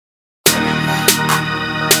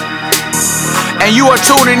And you are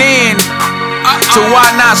tuning in to Why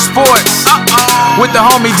Not Sports with the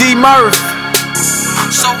homie D Murph.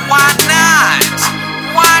 So why not?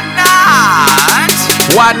 Why not?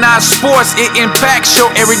 Why Not Sports? It impacts your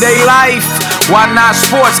everyday life. Why Not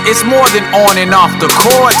Sports? It's more than on and off the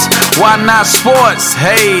court. Why Not Sports?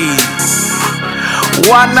 Hey.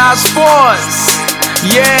 Why Not Sports?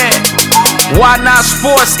 Yeah. Why Not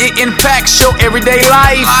Sports? It impacts your everyday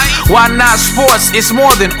life. Why Not Sports? It's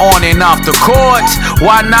more than on and off the court.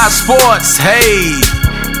 Why Not Sports? Hey.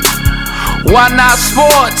 Why Not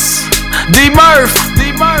Sports? D Murph,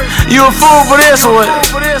 you a fool for this one.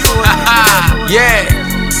 Yeah.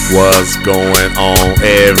 What's going on,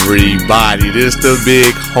 everybody? This the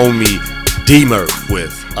big homie D Murph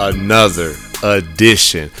with another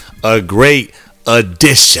edition, a great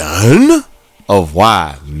edition of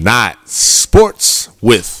Why Not Sports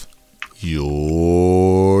with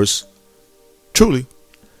yours truly.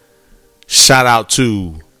 Shout out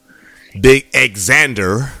to Big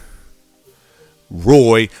Alexander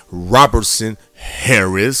Roy Robertson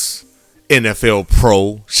Harris, NFL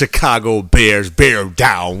Pro, Chicago Bears, bear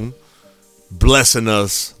down, blessing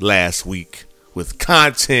us last week with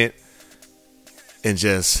content and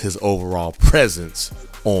just his overall presence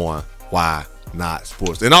on Why Not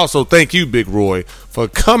Sports. And also thank you, Big Roy, for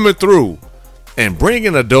coming through and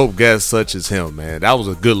bringing a dope guest such as him, man. That was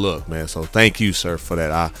a good look, man. So thank you, sir, for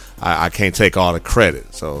that. I can't take all the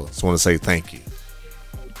credit, so just want to say thank you.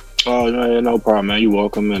 Oh, no problem, man. You're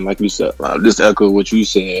welcome. And like you said, just echo what you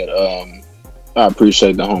said. I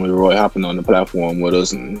appreciate the homie Roy hopping on the platform with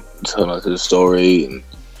us and telling us his story and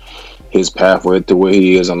his pathway to where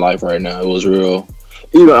he is in life right now. It was real.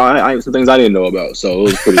 I some things I didn't know about, so it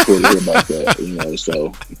was pretty cool to hear about that.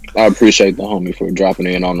 So I appreciate the homie for dropping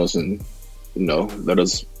in on us and let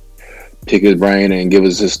us pick his brain and give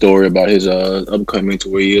us his story about his upcoming to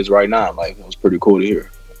where he is right now. Like, it was pretty cool to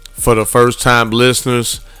hear. For the first time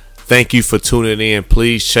listeners, thank you for tuning in.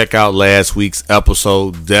 Please check out last week's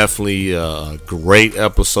episode. Definitely a great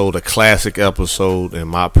episode, a classic episode in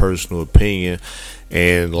my personal opinion.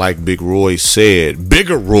 And like Big Roy said,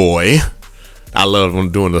 Bigger Roy, I loved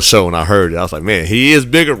when doing the show and I heard it. I was like, man, he is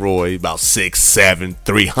Bigger Roy, about 6'7",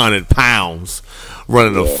 300 pounds,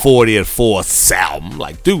 running a 40 at 4 Sal. I'm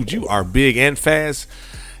like, dude, you are big and fast.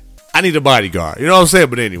 I need a bodyguard. You know what I'm saying?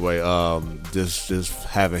 But anyway, just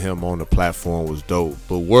having him on the platform was dope.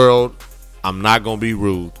 But world, I'm not going to be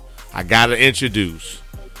rude. I got to introduce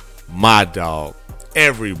my dog,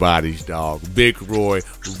 everybody's dog, Big Roy,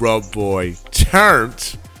 Rub Boy,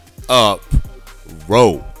 turned up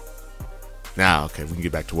Road. Now, okay, we can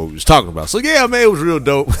get back to what we was talking about. So, yeah, man, it was real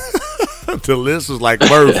dope. The list was like,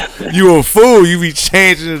 Murph, you a fool. You be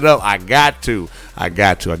changing it up. I got to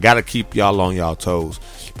keep y'all on y'all toes.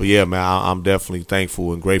 But yeah, man, I'm definitely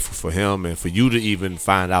thankful and grateful for him and for you to even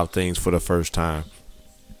find out things for the first time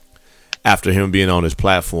after him being on his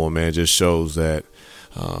platform, man. Just shows that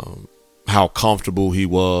how comfortable he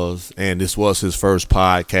was. And this was his first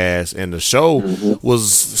podcast. And the show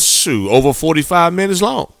was, over 45 minutes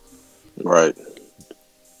long. Right.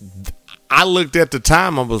 I looked at the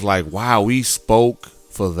time, I was like, wow, we spoke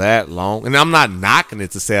for that long. And I'm not knocking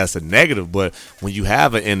it to say that's a negative, but when you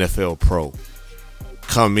have an NFL pro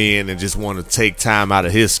come in and just want to take time out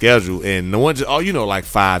of his schedule, and no one just, like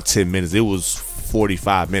 5-10 minutes, it was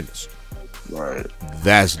 45 minutes. Right.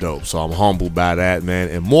 That's dope. So I'm humbled by that, man.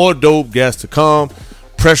 And more dope guests to come.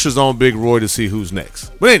 Pressure's on Big Roy to see who's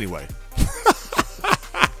next. But anyway.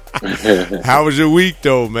 How was your week,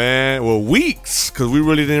 though, man? Well, weeks, because we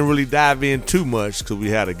really didn't dive in too much because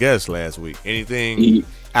we had a guest last week. Anything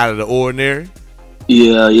out of the ordinary?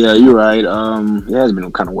 Yeah, you're right. It has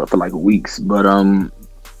been kind of wet for like weeks, but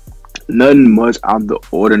nothing much out of the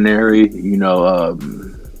ordinary.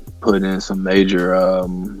 Putting in some major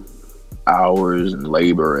hours and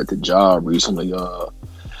labor at the job recently.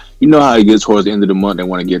 You know how it gets towards the end of the month, they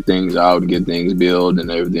want to get things out and get things built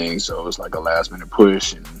and everything. So it's like a last minute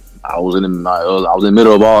push, and I was in the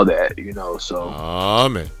middle of all that, So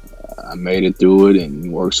man. I made it through it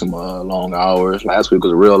and worked some long hours. Last week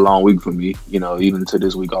was a real long week for me, even to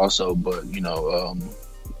this week also. But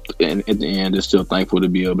and at the end, I'm still thankful to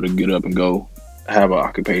be able to get up and go have an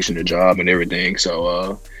occupation, a job, and everything.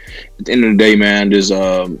 So at the end of the day, man, just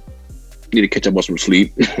need to catch up on some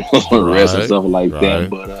sleep, rest and stuff like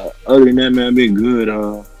that. But other than that, man, I've been good.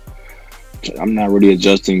 I'm not really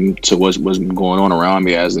adjusting to what's been going on around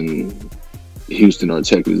me, as in Houston or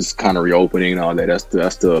Texas kind of reopening and all that.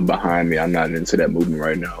 That's still behind me. I'm not into that movement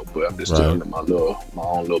right now, but I'm just still in my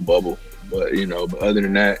own little bubble. But but other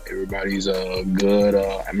than that, everybody's good.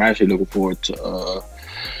 I'm actually looking forward to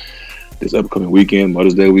this upcoming weekend,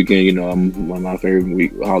 Mother's Day weekend. You know, one of my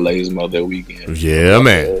favorite holidays, Mother's Day weekend. Yeah,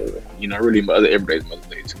 man. You know, really, every day's Mother's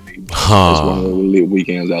Day to me. It's Huh. one of the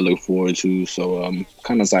weekends I look forward to. So I'm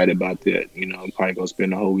kind of excited about that. You know, I'm probably gonna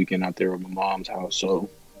spend the whole weekend out there at my mom's house. So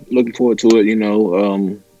looking forward to it. You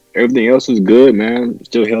know, everything else is good, man.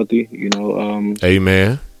 Still healthy. You know,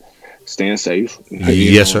 Amen. staying safe.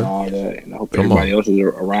 Yes, sir. And all that. And I hope Come everybody else is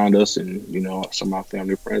around us, and you know, some of my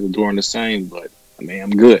family friends are doing the same. But I mean,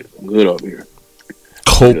 I'm good. I'm good over here.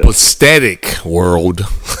 Copacetic world.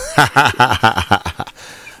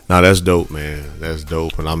 Now that's dope, man. That's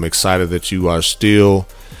dope, and I'm excited that you are still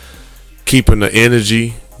keeping the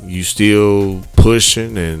energy. You still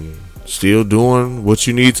pushing and still doing what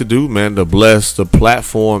you need to do, man, to bless the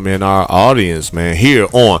platform and our audience, man, here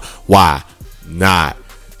on Why Not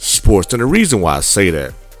Sports. And the reason why I say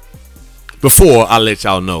that, before I let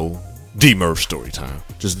y'all know D-Murph story time,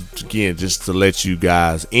 just to let you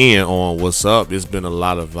guys in on what's up. It's been a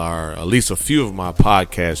lot of at least a few of my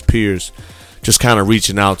podcast peers just kind of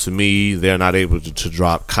reaching out to me. They're not able to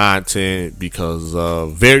drop content because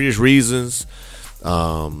of various reasons,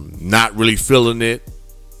 not really feeling it,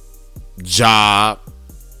 job,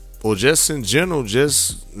 or just in general,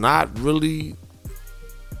 just not really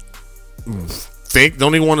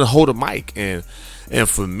don't even want to hold a mic. And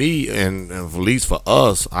for me, and at least for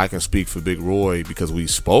us, I can speak for Big Roy because we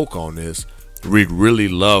spoke on this. We really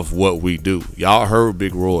love what we do. Y'all heard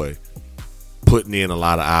Big Roy putting in a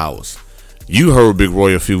lot of hours. You heard Big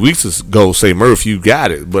Roy a few weeks ago say, Murph, you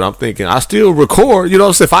got it. But I'm thinking, I still record. You know what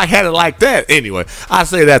I'm saying? If I had it like that. Anyway, I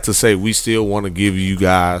say that to say we still want to give you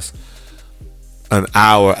guys an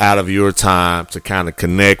hour out of your time to kind of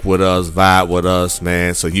connect with us, vibe with us,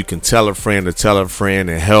 man, so you can tell a friend to tell a friend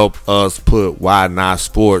and help us put Why Not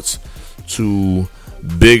Sports to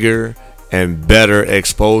bigger and better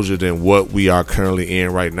exposure than what we are currently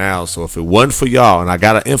in right now. So if it wasn't for y'all, and I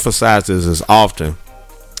got to emphasize this as often,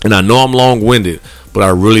 and I know I'm long-winded, but I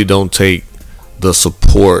really don't take the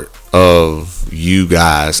support of you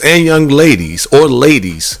guys and young ladies or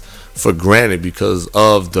ladies for granted because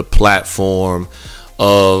of the platform,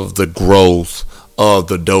 of the growth, of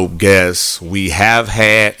the dope guests we have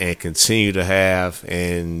had and continue to have,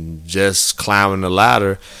 and just climbing the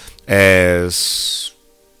ladder as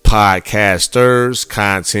podcasters,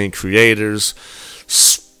 content creators,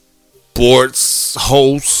 sports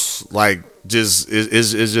hosts. Like, just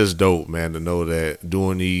it's just dope, man, to know that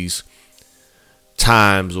during these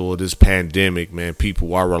times or this pandemic, man,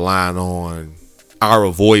 people are relying on our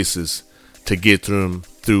voices to get them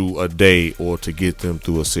through a day or to get them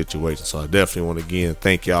through a situation. So I definitely want to again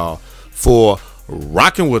thank y'all for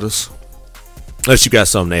rocking with us. Unless you got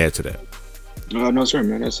something to add to that. No, sir,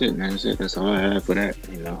 man. That's it, man. That's it. That's all I have for that.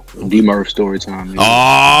 You know, D-Murph story time.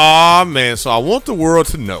 Oh, man. So I want the world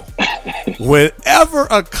to know. Whenever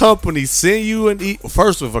a company send you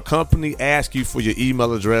first, if a company asks you for your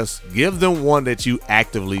email address, give them one that you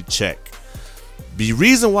actively check. The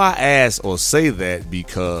reason why I ask or say that,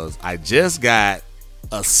 because I just got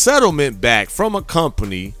a settlement back from a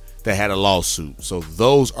company that had a lawsuit. So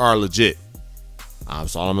those are legit.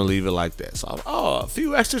 So I'm gonna leave it like that. So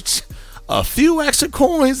a few extra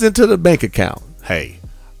coins into the bank account. Hey,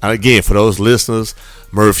 and again, for those listeners,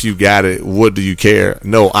 Murph, you got it. What do you care?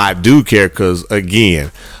 No, I do care, because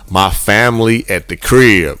again, my family at the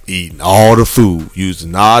crib eating all the food,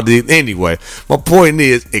 using all the. Anyway, my point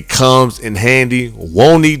is, it comes in handy.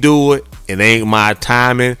 Won't he do it? It ain't my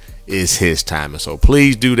timing. It's his timing. So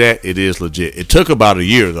please do that. It is legit. It took about a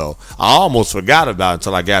year, though. I almost forgot about it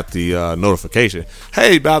until I got the notification.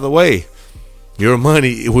 Hey, by the way, your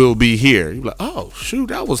money will be here. You're like, oh, shoot,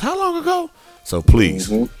 that was how long ago? So please,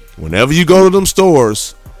 whenever you go to them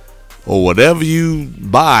stores or whatever you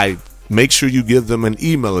buy, make sure you give them an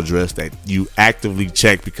email address that you actively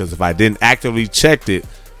check, because if I didn't actively check it,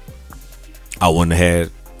 I wouldn't have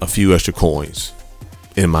had a few extra coins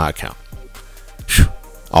in my account. Whew.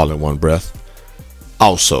 All in one breath.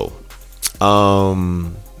 Also,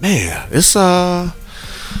 man, it's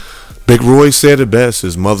Big Roy said it best.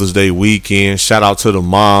 It's Mother's Day weekend. Shout out to the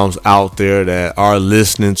moms out there that are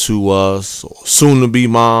listening to us, soon to be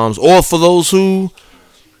moms, or for those who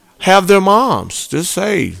have their moms. Just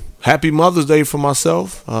say Happy Mother's Day for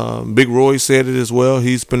myself. Big Roy said it as well.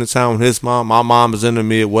 He's spending time with his mom. My mom is in the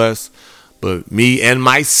Midwest, but me and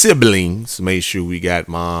my siblings made sure we got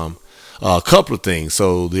mom a couple of things.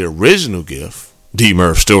 So the original gift,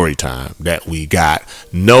 D-Murph story time, that we got,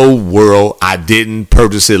 no world, I didn't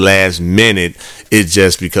purchase it last minute. It's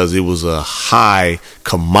just because it was a high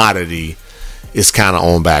commodity. It's kind of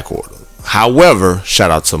on back order. However,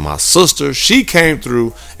 shout out to my sister. She came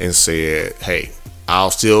through and said, hey, I'll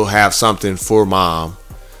still have something for mom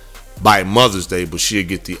by Mother's Day, but she'll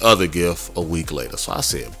get the other gift a week later. So I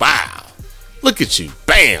said, wow, look at you.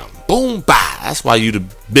 Bam, boom, bye. That's why you the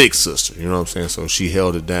big sister. You know what I'm saying? So she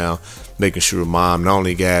held it down, making sure mom not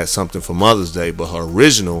only got something for Mother's Day, but her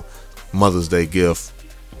original Mother's Day gift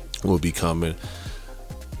will be coming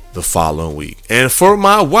the following week. And for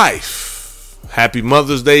my wife, happy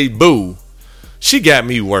Mother's Day, boo. She got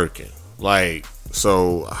me working. Like,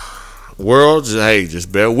 so, world,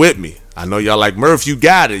 just bear with me. I know y'all like, Murph, you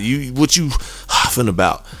got it. What you huffing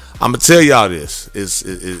about? I'm gonna tell y'all this.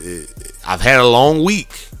 I've had a long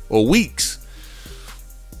week or weeks.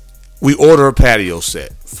 We order a patio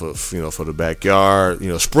set for the backyard.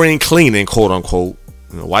 Spring cleaning, quote unquote.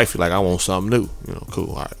 Wifey like, I want something new.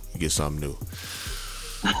 Cool. All right, you get something new.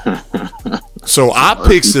 So I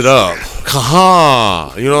picks it up.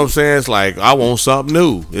 You know what I'm saying? It's like, I want something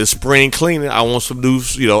new. It's spring cleaning. I want some new,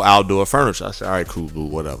 outdoor furniture. I said, all right, cool, boo,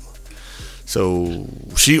 whatever. So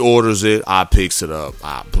she orders it. I picks it up.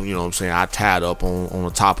 I tie it up on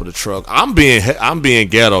the top of the truck. I'm being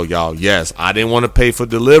ghetto, y'all. Yes, I didn't want to pay for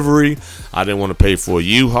delivery. I didn't want to pay for a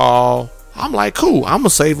U-Haul. I'm like, cool, I'm going to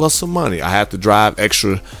save us some money. I have to drive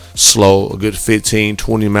extra slow, a good 15,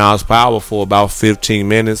 20 miles per hour for about 15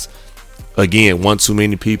 minutes. Again, one too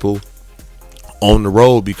many people on the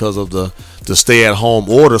road because of the stay-at-home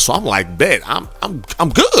order. So I'm like, bet, I'm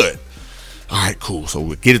good. All right, cool. So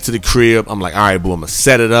we get it to the crib. I'm like, all right, boo, I'm going to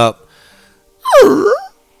set it up.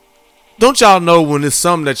 Don't y'all know when it's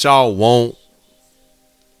something that y'all want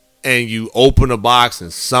and you open a box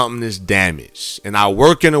and something is damaged? And I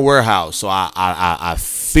work in a warehouse, so I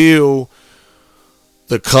feel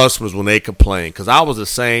the customers when they complain, because I was the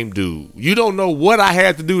same dude. You don't know what I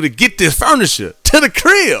had to do to get this furniture to the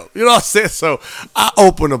crib. You know what I'm saying? So I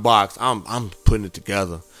open the box. I'm putting it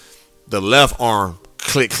together. The left arm,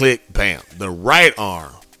 click, click, bam. The right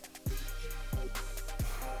arm,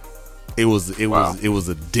 it was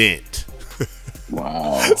a dent.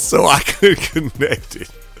 Wow. So I couldn't connect it.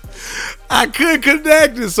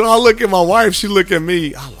 So I look at my wife. She look at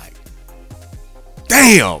me. I'm like,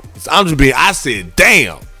 damn. I said,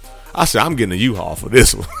 damn. I said, I'm getting a U-Haul for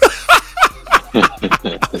this one.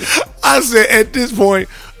 I said, at this point,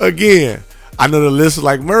 again, I know the listeners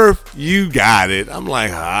like, Murph, you got it. I'm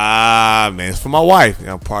like, man, it's for my wife.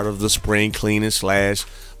 I'm part of the spring cleaning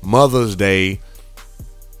 / Mother's Day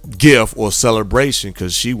gift or celebration,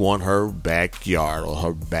 because she want her backyard or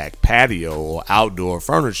her back patio or outdoor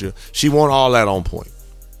furniture. She want all that on point.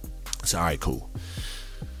 It's all right, cool.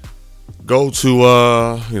 Go to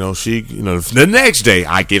the next day.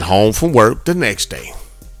 I get home from work the next day.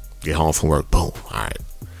 Boom. All right.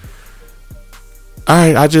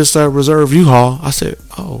 I just reserved U-Haul. I said,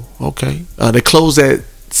 oh, okay. They close at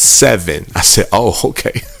 7. I said, oh,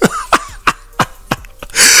 okay.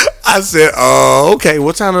 I said, oh, okay.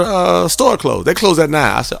 What time the store close? They close at 9.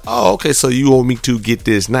 I said, oh, okay. So you want me to get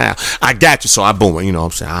this now? I got you. So I boom. You know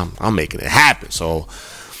what I'm saying? I'm making it happen. So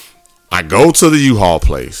I go to the U-Haul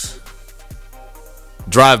place.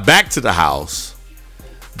 Drive back to the house,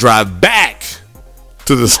 drive back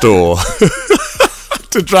to the store,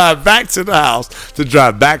 to drive back to the house, to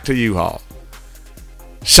drive back to U-Haul.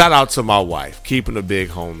 Shout out to my wife, keeping a big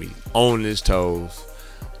homie on his toes.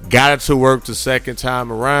 Got it to work the second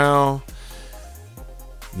time around.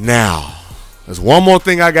 Now, there's one more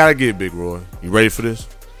thing I gotta get, Big Roy. You ready for this?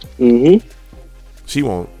 Mm-hmm. She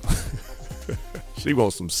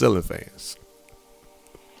wants some ceiling fans.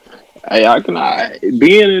 Hey,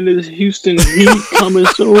 being in this Houston heat coming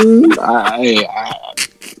soon. I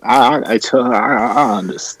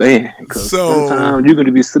understand, because sometimes you're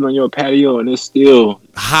gonna be sitting on your patio and it's still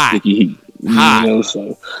hot. Sticky heat. Hot.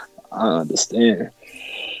 So I understand.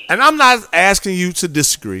 And I'm not asking you to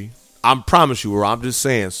disagree. I promise you, I'm just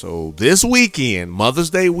saying. So this weekend, Mother's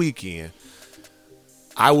Day weekend,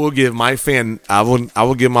 I will give my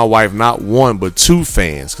wife not one but 2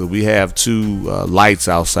 fans, because we have 2 lights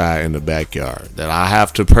outside in the backyard that I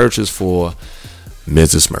have to purchase for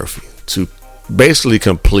Mrs. Murphy to basically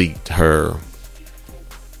complete her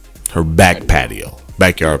backyard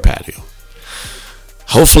patio.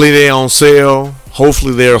 Hopefully they're on sale.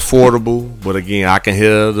 Hopefully they're affordable. But again, I can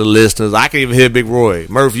hear the listeners. I can even hear Big Roy.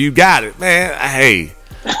 Murph, you got it, man. Hey,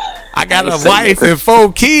 I got a wife and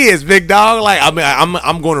 4 kids, big dog. Like, I mean,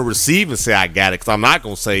 I'm going to receive and say I got it, because I'm not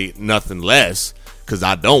going to say nothing less, because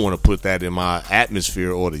I don't want to put that in my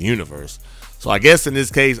atmosphere or the universe. So I guess in this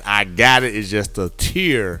case, I got it. It's just a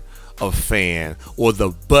tier of fan or the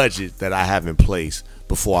budget that I have in place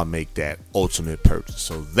before I make that ultimate purchase.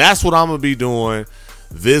 So that's what I'm going to be doing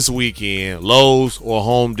this weekend. Lowe's or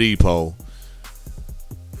Home Depot.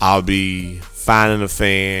 I'll be finding a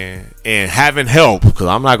fan, and having help, because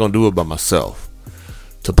I'm not going to do it by myself,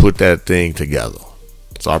 to put that thing together.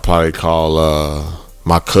 So I'll probably call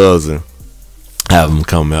my cousin, have him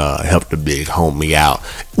come help the big homie out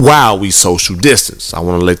while we social distance. I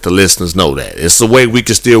want to let the listeners know that. It's a way we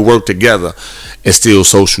can still work together and still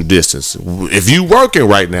social distance. If you working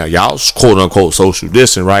right now, y'all quote-unquote social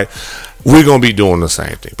distance, right? We're going to be doing the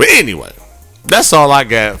same thing. But anyway, that's all I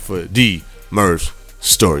got for D. Murph's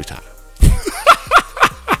story time.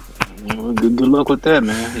 Good luck with that,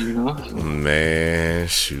 man. You know, man,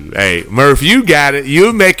 shoot. Hey, Murph, you got it.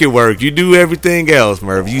 You make it work. You do everything else,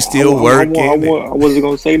 Murph. You still working. I wasn't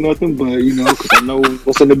gonna say nothing, but you know, because I know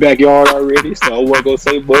what's in the backyard already, so I wasn't gonna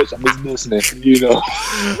say much. I'm just listening. You know.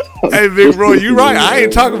 Hey, Big Bro, you right. I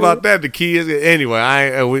ain't talking about that. The kids. Anyway,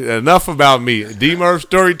 enough about me. D. Murph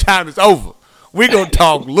story time is over. We gonna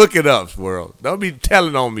talk. Look it up, world. Don't be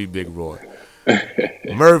telling on me, Big Roy.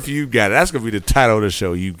 Murph, you got it. That's gonna be the title of the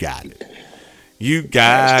show. You got it. You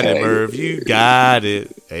got it, Murph. You got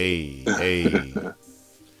it. Hey.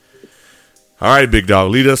 All right, big dog.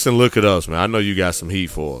 Lead us and look at us, man. I know you got some heat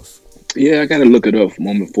for us. Yeah, I gotta look it up for a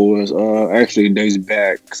moment for us. Actually, days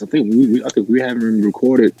back, because I think we haven't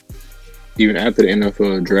recorded even after the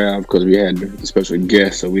NFL draft because we had a special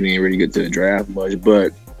guest, so we didn't really get to the draft much.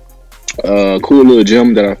 But cool little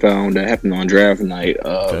gem that I found that happened on draft night.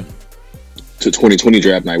 To 2020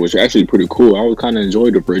 draft night, which was actually pretty cool. I was kind of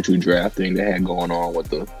enjoyed the virtual draft thing they had going on with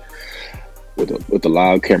the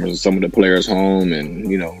live cameras and some of the players home, and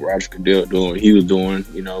you know Roger Goodell doing what he was doing,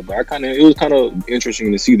 you know. But it was kind of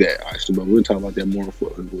interesting to see that actually. But we'll talk about that more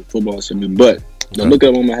for football segment. But the look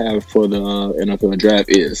up I'm gonna have for the NFL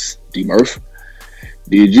draft is D. Murph.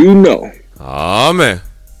 Did you know? Oh man,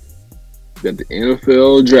 that the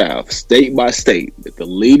NFL draft, state by state, that the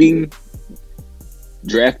leading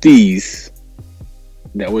draftees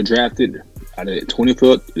that were drafted out of the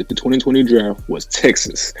 2020 draft was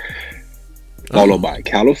Texas, followed by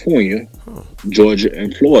California, Georgia,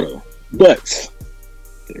 and Florida. But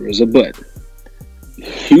there is a but.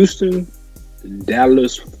 Houston,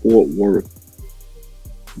 Dallas, Fort Worth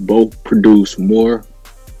both produced more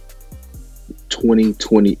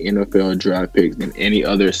 2020 NFL draft picks than any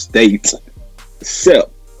other state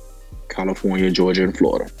except California, Georgia, and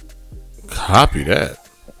Florida. Copy that.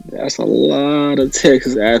 That's a lot of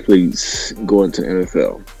Texas athletes going to the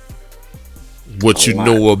NFL. What you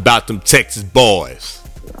know about them Texas boys?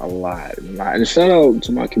 A lot. And shout out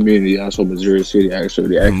to my community. Also, Missouri City.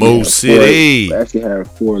 Actually, City. I actually had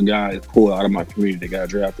 4 guys pull out of my community that got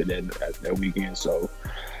drafted that weekend. So,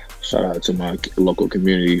 shout out to my local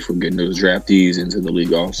community for getting those draftees into the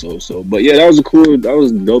league also. So, but yeah, that was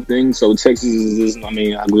a dope thing. So Texas is, I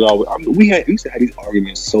mean, we used to have these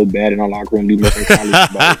arguments so bad in our locker room, college,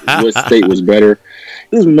 about what state was better.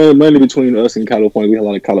 It was mainly between us and California. We had a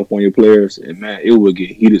lot of California players, and man, it would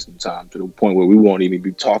get heated sometimes to the point where we won't even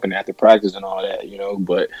be talking after practice and all that, you know.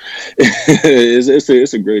 But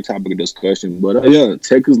it's a great topic of discussion. But yeah,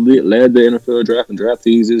 Texas led the NFL draft and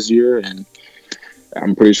draftees this year, and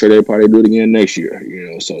I'm pretty sure they'll probably do it again next year,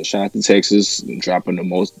 you know. So shout out to Texas dropping the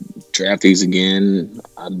most draftees again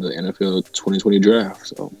out of the NFL 2020 draft.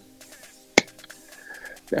 So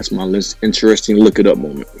that's my interesting look it up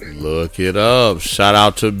moment. Look it up. Shout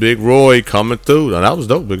out to Big Roy coming through. Now, that was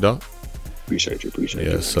dope, big dog. Appreciate you.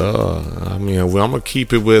 Yes, sir. I mean, I'm gonna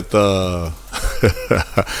keep it with. Well,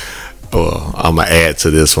 I'm gonna add to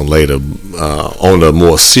this one later. On a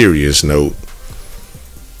more serious note,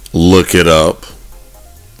 look it up.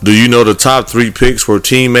 Do you know the top 3 picks were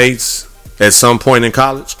teammates at some point in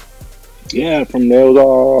college? Yeah, from there was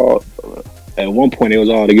all. At one point, it was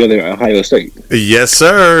all together at Ohio State. Yes,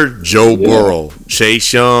 sir. Joe Burrow,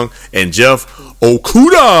 Chase Young, and Jeff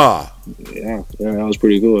Okudah. Yeah, that was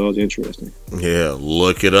pretty cool. That was interesting. Yeah,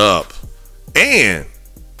 look it up. And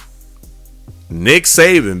Nick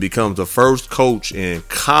Saban becomes the first coach in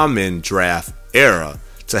common draft era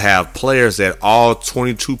to have players at all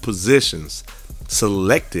 22 positions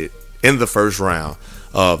selected in the first round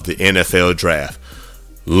of the NFL draft.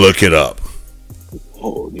 Look it up.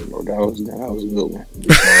 Oh, you know, that was a good one.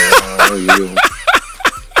 That was a good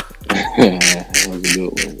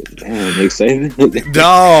one. Damn, Nick Saban.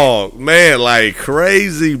 Dog, man, like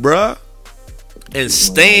crazy, bruh. And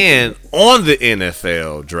stand on the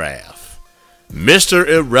NFL draft, Mr.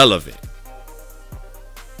 Irrelevant.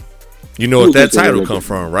 You know what that title come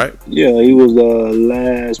from, right? Yeah, he was the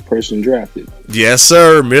last person drafted. Yes,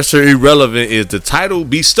 sir. Mr. Irrelevant is the title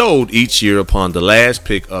bestowed each year upon the last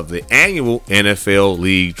pick of the annual NFL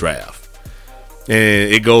League Draft.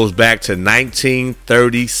 And it goes back to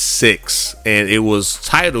 1936. And it was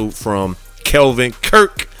titled from Kelvin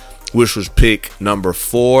Kirk which was pick number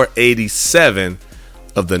 487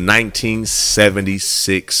 of the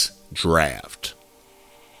 1976 draft.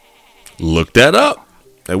 Look that up.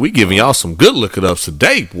 And we giving y'all some good look it ups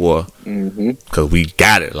today, boy. Because we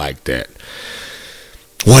got it like that.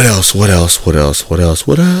 What else?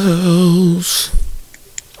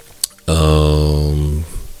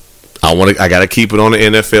 I gotta keep it on the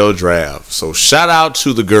NFL draft. So shout out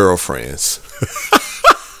to the girlfriends.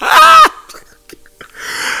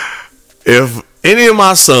 If any of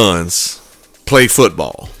my sons play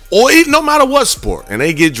football, or even no matter what sport, and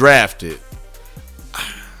they get drafted,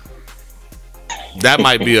 that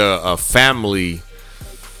might be a family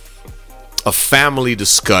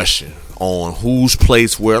discussion on whose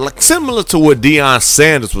place where, like similar to what Deion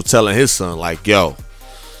Sanders was telling his son, like, yo,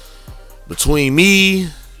 between me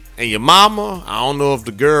and your mama, I don't know if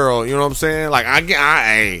the girl, you know what I'm saying? Like, I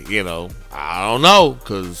don't know,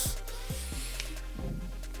 because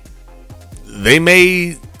they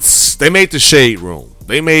made the Shade Room.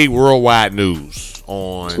 They made worldwide news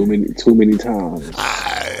on too many times.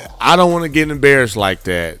 I don't want to get embarrassed like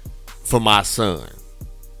that for my son,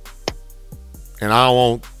 and I don't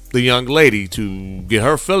want the young lady to get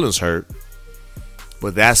her feelings hurt.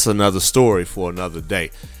 But that's another story for another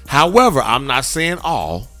day. However, I'm not saying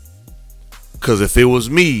all, because if it was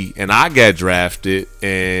me and I got drafted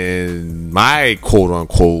and my quote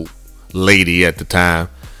unquote lady at the time,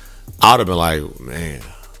 I'd have been like, man,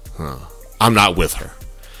 I'm not with her.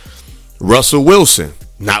 Russell Wilson,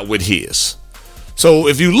 not with his. So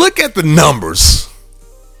if you look at the numbers,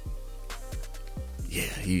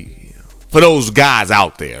 for those guys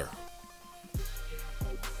out there,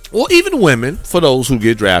 or even women, for those who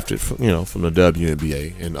get drafted from the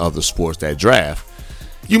WNBA and other sports that draft,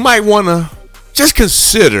 you might want to just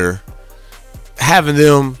consider having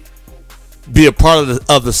them be a part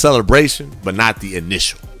of the celebration, but not the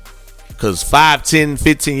initial. Because 5, 10,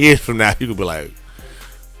 15 years from now, you could be like,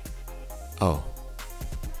 oh,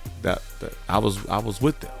 that I was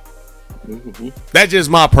with them. Mm-hmm. That's just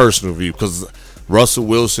my personal view, because Russell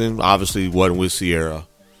Wilson obviously wasn't with Sierra.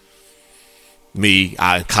 Me,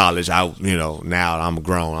 in college, now I'm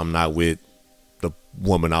grown. I'm not with the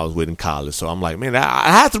woman I was with in college. So I'm like, man, I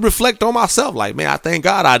have to reflect on myself. Like, man, I thank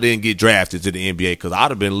God I didn't get drafted to the NBA, because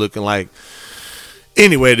I'd have been looking like,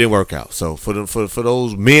 anyway, it didn't work out. So for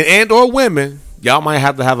those men and or women, y'all might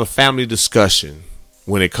have to have a family discussion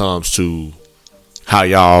when it comes to how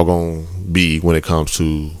y'all gonna be when it comes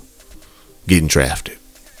to getting drafted.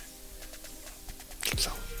 So,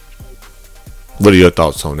 what are your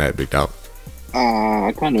thoughts on that, Big Dog?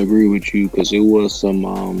 I kind of agree with you, because it was some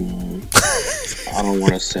I don't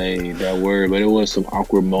want to say that word, but it was some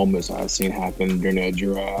awkward moments I've seen happen during that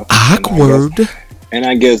draft. Awkward. And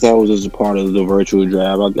I guess that was just a part of the virtual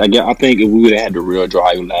draft. I think if we would have had the real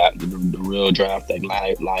draft,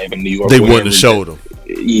 like live in New York, they wouldn't have showed them.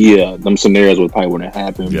 Yeah, them scenarios would probably wouldn't have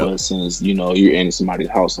happened. Yep. But since you're in somebody's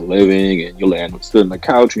house and living, and you're sitting on the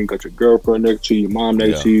couch, and you got your girlfriend next to you, your mom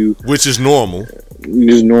next to you, which is normal.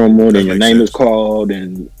 It's normal. Then your name is called,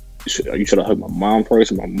 and you should have hugged my mom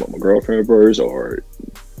first, and my girlfriend first, or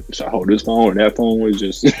should I hold this phone or that phone? It's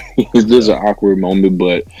just an awkward moment,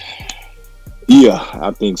 but. Yeah,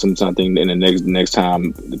 I think in the next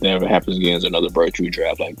time that ever happens again is another virtual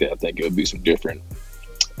draft like that. I think it would be some different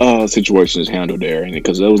situations handled there, and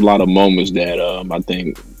because there was a lot of moments that I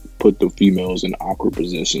think put the females in awkward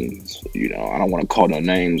positions. I don't want to call no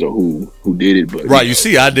names or who did it, but right. You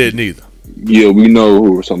see, I didn't either. Yeah, we know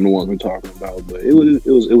who were some of the ones we're talking about, but it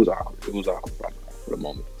was awkward. It was awkward for the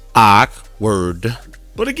moment. Awkward.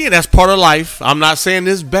 But again, that's part of life. I'm not saying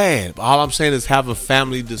it's bad. All I'm saying is have a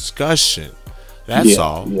family discussion. That's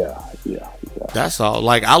all. Yeah. That's all.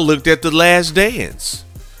 Like, I looked at The Last Dance,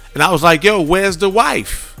 and I was like, yo, where's the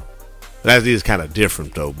wife? That is kind of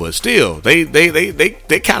different, though. But still, they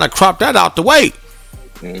kind of cropped that out the way.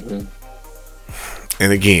 Mm-hmm.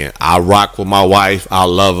 And again, I rock with my wife. I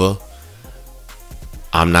love her.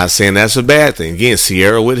 I'm not saying that's a bad thing. Again,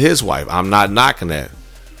 Sierra with his wife. I'm not knocking that.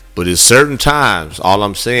 But at certain times, all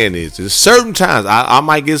I'm saying is, I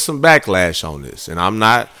might get some backlash on this. And I'm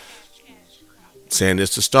not saying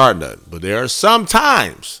this to start nothing, but there are some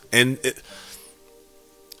times, and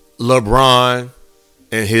LeBron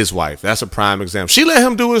and his wife, that's a prime example. She let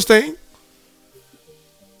him do his thing,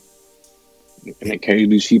 and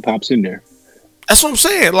occasionally she pops in there. That's what I'm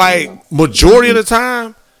saying. Like, majority of the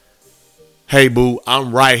time, hey boo,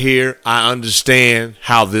 I'm right here, I understand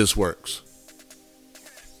how this works.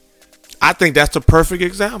 I think that's the perfect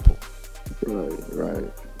example.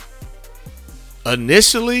 Right.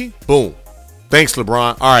 Initially, boom. Thanks,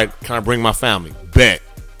 LeBron. All right, can I bring my family? Bet.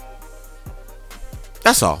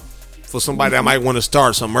 That's all. for somebody that might want to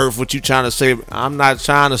start some. Murph, what you trying to say? I'm not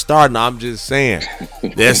trying to start. No, I'm just saying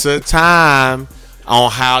there's a time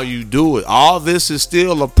on how you do it. All this is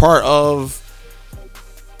still a part of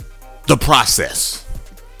the process.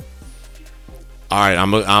 All right,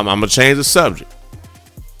 I'm gonna change the subject,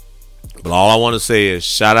 but all I want to say is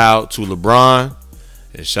shout out to LeBron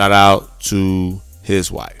and shout out to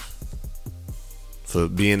his wife for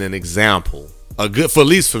being an example, for at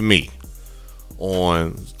least for me,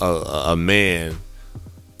 on a man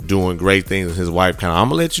doing great things, and his wife kind of, I'm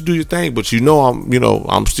gonna let you do your thing, but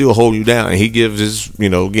I'm still holding you down. And he gives his,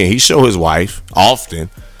 again, he show his wife often,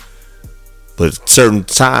 but certain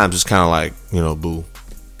times it's kind of like, boo,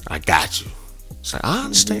 I got you. It's like, I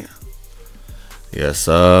understand. Yes,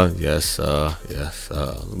 yes, yes.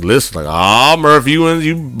 Listen, like, Murph,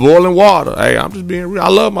 you boiling water. Hey, I'm just being real. I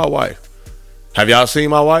love my wife. Have y'all seen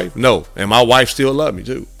my wife? No, and my wife still love me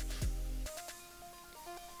too.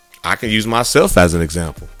 I can use myself as an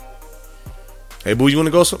example. Hey, boo, you want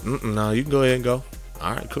to go? No, you can go ahead and go.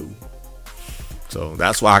 All right, cool. So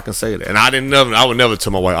that's why I can say that. And I would never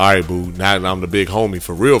tell my wife, all right, boo, now that I'm the big homie,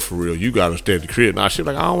 for real, you got to stay at the crib. Now she's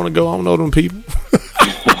like, I don't want to go. I don't know them people.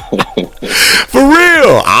 For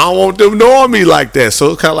real. I don't want them knowing me like that.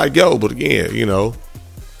 So it's kind of like, yo, but again,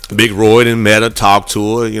 Big Roy and Meta talked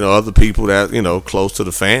to her. Other people that, close to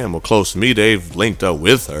the fam or close to me, they've linked up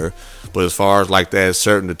with her. But as far as like that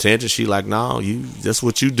certain attention, she like, no, that's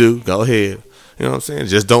what you do. Go ahead. You know what I'm saying?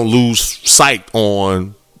 Just don't lose sight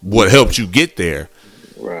on what helped you get there.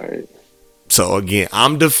 Right. So again,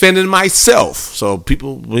 I'm defending myself. So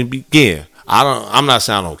people, again, I'm not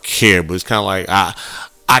saying I don't care, but it's kind of like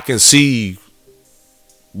I can see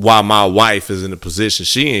why my wife is in the position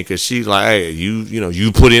she in, because she's like, hey,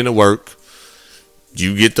 you put in the work,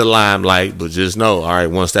 you get the limelight, but just know, all right,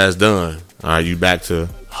 once that's done, all right, you back to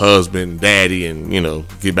husband, daddy, and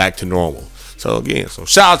get back to normal. So again,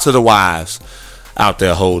 shout out to the wives out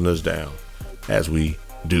there holding us down as we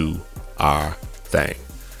do our thing.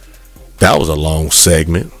 That was a long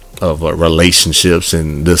segment of relationships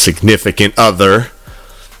and the significant other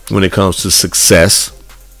when it comes to success.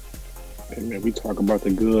 Hey man, we talk about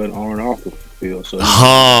the good on and off the field. So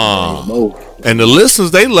and the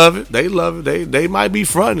listeners, they love it. They love it. They might be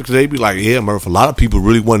fronting because they be like, yeah, Murph, a lot of people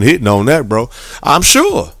really wasn't hitting on that, bro. I'm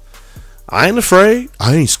sure. I ain't afraid.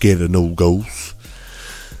 I ain't scared of no ghosts.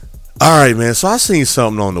 All right, man. So I seen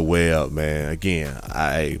something on the web, man. Again,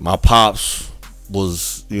 my pops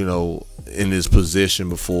was, in this position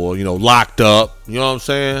before, locked up. You know what I'm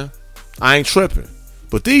saying? I ain't tripping.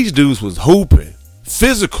 But these dudes was hooping,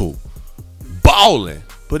 physical, balling.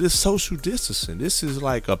 But it's social distancing. This is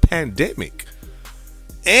like a pandemic.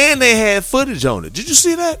 And they had footage on it. Did you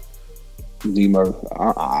see that? D-Murph,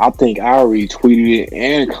 I think I retweeted it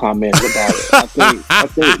and commented about it. I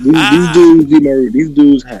think these dudes, D-Murph, these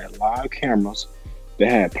dudes had live cameras. They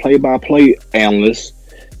had play-by-play analysts.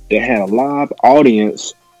 They had a live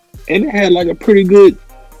audience. And they had like a pretty good,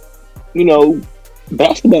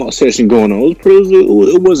 basketball session going on.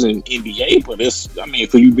 It wasn't NBA, but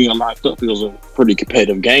for you being locked up, it was a pretty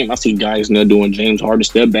competitive game. I see guys now doing James Harden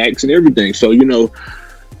step backs and everything. So, I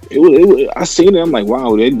seen it. I'm like,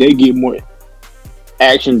 wow, they get more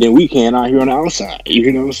action than we can out here on the outside,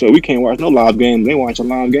 so we can't watch no live games. They watching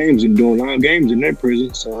live games and doing live games in their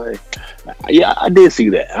prison. So hey, yeah, I did see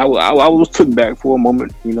that. I was took back for a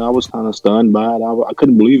moment. I was kind of stunned by it. I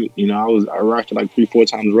couldn't believe it. I watched it like 3-4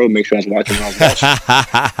 times in a row, make sure I was watching what I was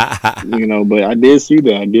watching. But I did see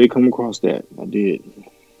that. I did come across that. I did.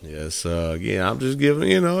 Yes, again, I'm just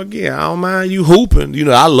giving, again, I don't mind you hooping.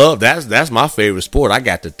 I love that's my favorite sport. I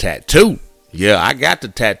got the tattoo. Yeah, I got the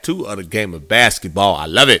tattoo of the game of basketball. I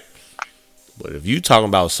love it. But if you talking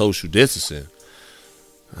about social distancing,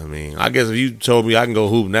 I guess if you told me I can go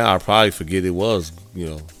hoop now, I'd probably forget it was,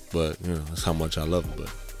 but, that's how much I love it. But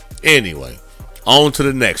anyway, on to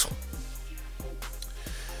the next one.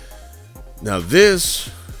 Now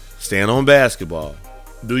this, staying on basketball.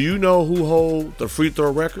 Do you know who hold the free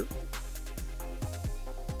throw record?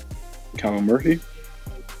 Colin Murphy?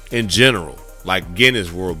 In general, like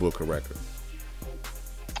Guinness World Book of Records.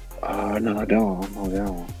 No, I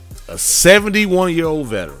don't. A 71-year-old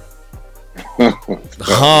veteran.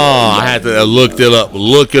 I had to look it up.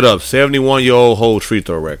 Look it up. 71-year-old holds free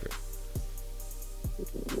throw record.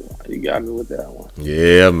 You got me with that one.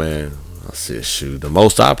 Yeah, man. I said, shoot. The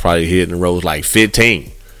most I probably hit in a row was like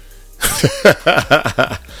 15.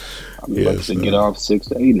 I'd be lucky to get off 6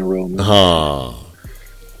 to 8 in a row, man.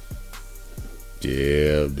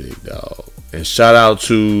 Yeah, big dog. And shout out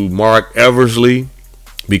to Mark Eversley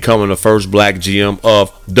becoming the first black GM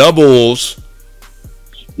of the Bulls.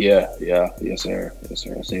 Yeah, yes sir. I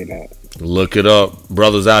see that. Look it up.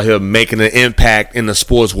 Brothers out here making an impact in the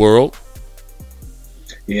sports world.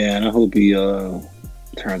 Yeah, and I hope he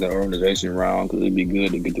turns that organization around, because it'd be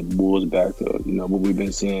good to get the Bulls back to what we've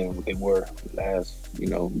been seeing, what they were last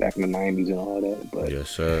back in the '90s and all that. But yes,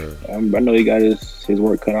 sir. I know he got his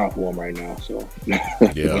work cut out for him right now. So yeah,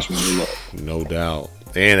 no doubt.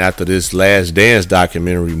 And after this Last Dance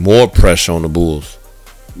documentary, more pressure on the Bulls.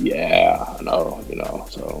 Yeah, I know.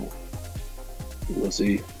 So we'll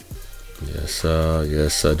see. Yes,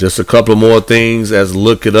 sir. Just a couple more things as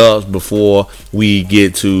look it up before we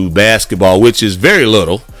get to basketball, which is very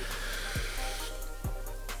little.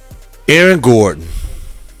 Aaron Gordon.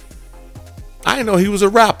 I didn't know he was a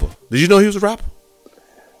rapper. Did you know he was a rapper?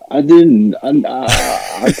 I didn't.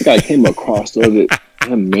 I think I came across him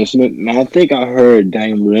mention it, and I think I heard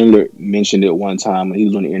Dame Lillard mention it one time when he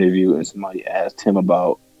was on the interview, and somebody asked him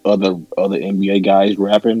about other NBA guys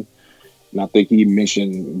rapping. And I think he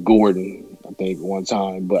mentioned Gordon, I think, one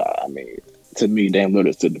time. But, I mean, to me, Dame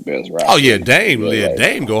Lillard's still the best rapper. Oh, yeah, Dame. Yeah,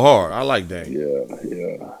 Dame go hard. I like Dame.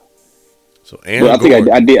 Yeah. So, Aaron I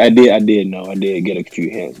Gordon. think I did know. I did get a few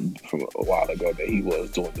hints from a while ago that he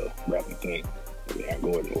was doing the rapping thing. Aaron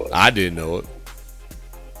Gordon was. I didn't know it.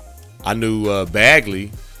 I knew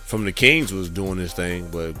Bagley from the Kings was doing this thing.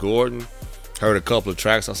 But Gordon, heard a couple of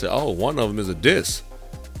tracks. I said, oh, one of them is a diss.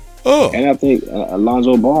 Oh, and I think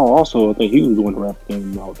Alonzo Ball also. I think he was doing the rap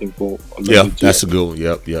thing. I think for that's a good one.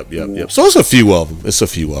 Yep. So it's a few of them.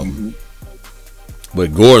 Mm-hmm.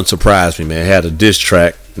 But Gordon surprised me, man. Had a diss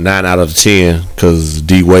track, 9 out of 10, because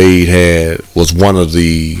D Wade was one of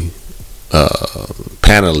the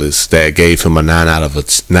panelists that gave him a 9 out of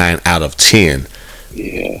 10.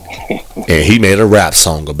 Yeah, and he made a rap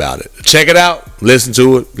song about it. Check it out. Listen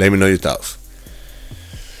to it. Let me know your thoughts.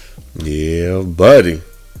 Yeah, buddy.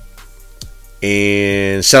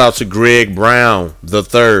 And shout out to Greg Brown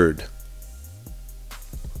III.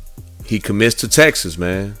 He commits to Texas,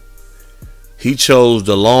 man. He chose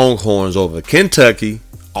the Longhorns over Kentucky,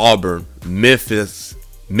 Auburn, Memphis,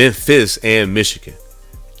 and Michigan.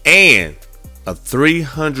 And a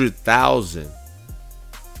 $300,000.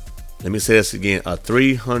 Let me say this again. A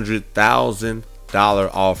 $300,000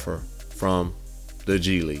 offer from the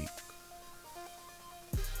G League.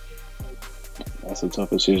 That's a tough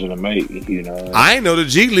decision to make, I didn't know the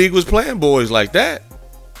G League was playing boys like that.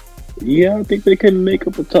 Yeah, I think they couldn't make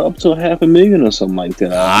up up to $500,000 or something like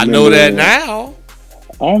that. I know that now.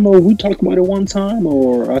 I don't know if we talked about it one time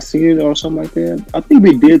or I seen it or something like that. I think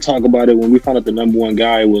we did talk about it when we found out the number one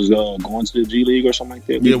guy was going to the G League or something like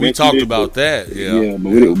that. We talked about that. Yeah, but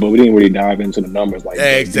we didn't really dive into the numbers like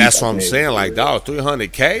that. That's what I'm saying. Like, dog,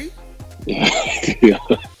 $300K? Yeah.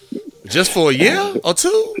 Just for a year or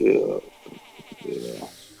two? Yeah.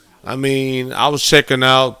 I mean, I was checking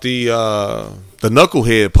out the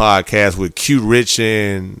Knucklehead podcast with Q Rich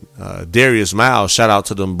and Darius Miles. Shout out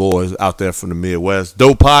to them boys out there from the Midwest.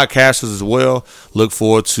 Dope podcasters as well. Look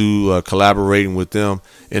forward to collaborating with them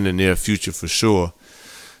in the near future for sure.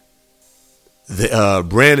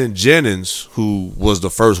 Brandon Jennings, who was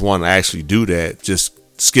the first one to actually do that, just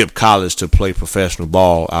skipped college to play professional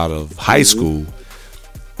ball out of high school.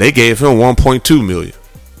 They gave him $1.2 million.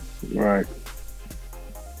 Right.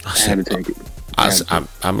 I had to take it.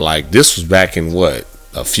 I'm like, this was back in what,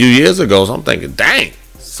 a few years ago. So I'm thinking, dang.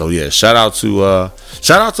 So yeah, shout out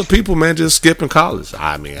to people, man, just skipping college.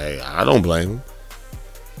 I mean, hey, I don't blame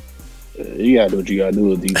them. You gotta do what you gotta do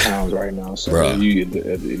with these times right now. So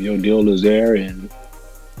if your deal is there, and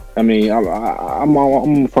I mean, I'm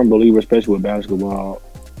a firm believer, especially with basketball.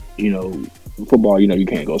 Football, you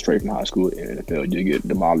can't go straight from high school to the NFL. You get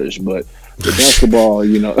demolished. But with basketball,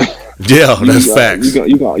 yeah, that's facts.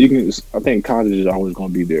 You can. I think college is always going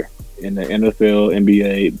to be there. In the NFL,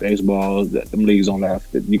 NBA, baseball, them leagues don't last.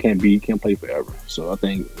 You can't play forever. So I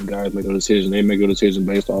think guys make a decision. They make a decision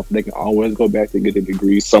based off. They can always go back to get a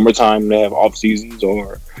degree. Summertime, they have off seasons,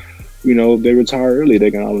 or if they retire early,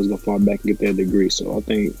 they can always go fly back and get their degree. So I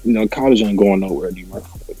think college ain't going nowhere anymore.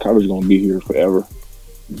 College is going to be here forever.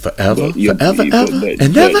 Forever. You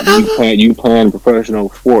playing professional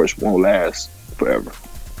sports won't last forever.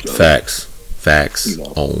 So, facts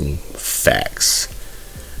on facts.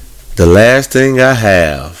 The last thing I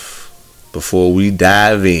have before we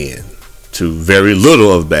dive in to very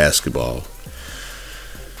little of basketball,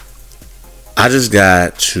 I just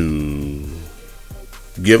got to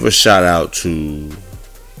give a shout out to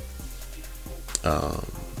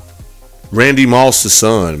Randy Moss's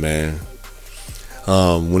son, man.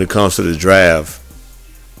 When it comes to the draft,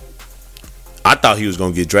 I thought he was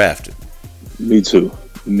going to get drafted. Me too.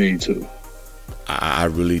 I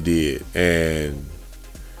really did. And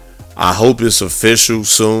I hope it's official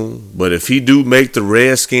soon. But if he do make the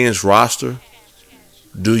Redskins roster,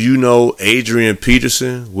 do you know Adrian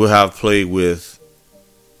Peterson will have played with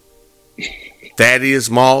Thaddeus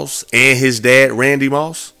Moss and his dad, Randy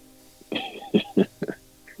Moss?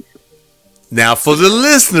 Now, for the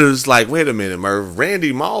listeners, like, wait a minute, Merv.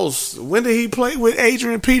 Randy Moss, when did he play with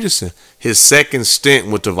Adrian Peterson? His second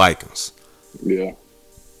stint with the Vikings. Yeah.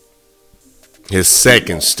 His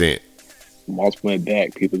second stint. Moss went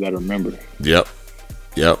back. People got to remember. Yep.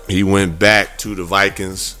 He went back to the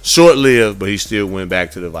Vikings. Short-lived, but he still went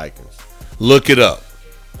back to the Vikings. Look it up.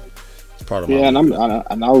 It's part of my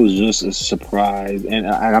and I was just as surprised. And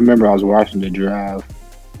I remember I was watching the draft,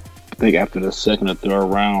 I think after the second or third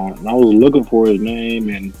round, and I was looking for his name,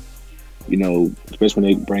 and you know, especially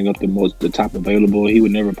when they bring up the top available, he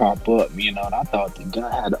would never pop up. You know, and I thought the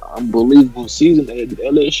guy had an unbelievable season at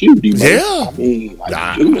LSU. Yeah, I mean,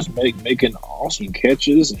 like, he was making awesome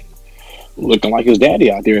catches and looking like his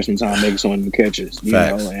daddy out there sometimes making some of them catches. You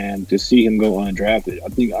Facts. know, and to see him go undrafted,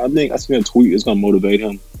 I seen a tweet that's going to motivate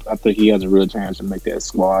him. I think he has a real chance to make that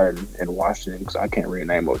squad in Washington, because I can't really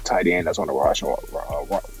name a tight end that's on the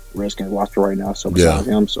Redskins roster right now. So besides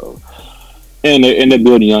him, and they're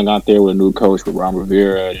building young out there with a new coach with Ron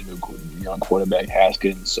Rivera, and a new young quarterback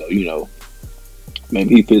Haskins. So, you know,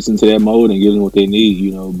 maybe he fits into that mode and gives them what they need.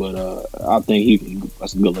 You know, but I think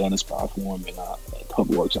that's a good landing spot for him, and I hope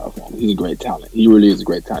it works out for him. He's a great talent. He really is a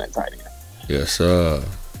great talent tight end. Yes, sir.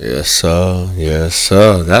 Yes, sir. Yes,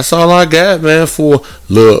 sir. That's all I got, man, for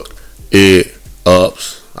Look It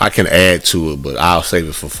Ups. I can add to it, but I'll save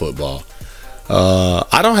it for football.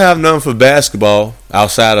 I don't have nothing for basketball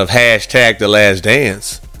outside of hashtag The Last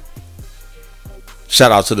Dance.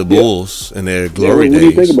 Shout out to the Bulls and their glory days. What do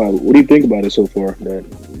you think about it? What do you think about it so far that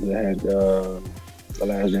had The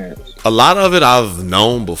Last Dance? A lot of it I've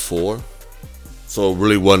known before, so it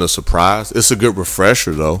really wasn't a surprise. It's a good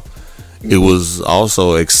refresher, though. It was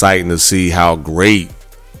also exciting to see how great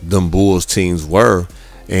them Bulls teams were.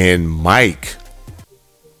 And Mike,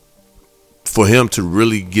 for him to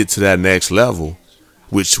really get to that next level,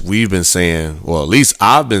 which we've been saying, well, at least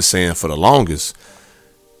I've been saying for the longest,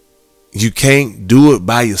 you can't do it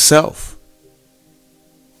by yourself.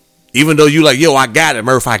 Even though you like, yo, I got it,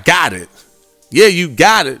 Murph, I got it. Yeah, you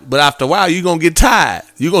got it, but after a while, you're going to get tired.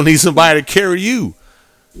 You're going to need somebody to carry you.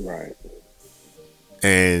 Right.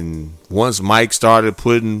 And once Mike started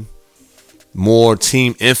putting more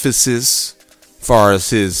team emphasis as far as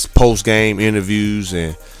his post-game interviews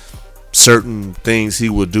and certain things he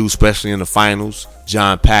would do, especially in the finals,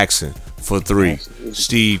 John Paxson for 3,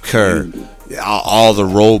 Steve Kerr, all the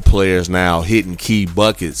role players now hitting key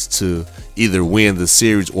buckets to either win the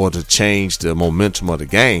series or to change the momentum of the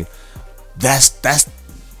game. That's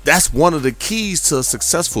one of the keys to a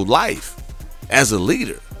successful life as a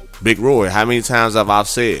leader. Big Roy, how many times have I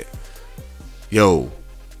said, yo,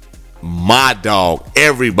 my dog,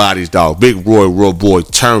 everybody's dog, Big Roy, real boy,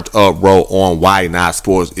 turned up, bro, on Why Not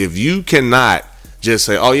Sports. If you cannot just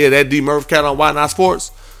say, oh yeah, that D Murph cat on Why Not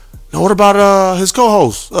Sports. Now what about his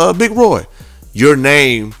co-host, Big Roy? Your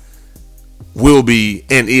name will be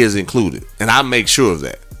and is included, and I make sure of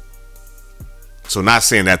that. So not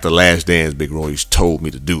saying that The Last Dance, Big Roy told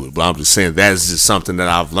me to do it, but I'm just saying that is just something that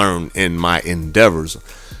I've learned in my endeavors.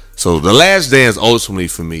 So The Last Dance ultimately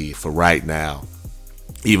for me, for right now,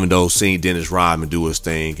 even though seeing Dennis Rodman do his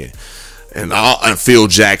thing and Phil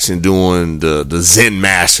Jackson doing the Zen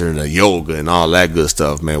Master and the yoga and all that good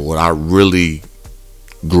stuff, man, what I really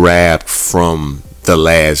grabbed from The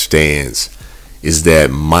Last Dance is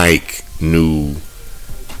that Mike knew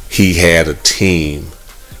he had a team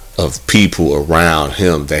of people around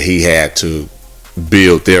him that he had to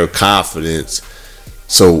build their confidence.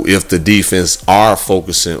 So if the defense are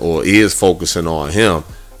focusing or is focusing on him,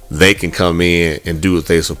 they can come in and do what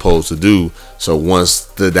they're supposed to do. So once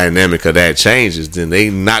the dynamic of that changes, then they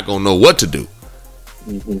not going to know what to do.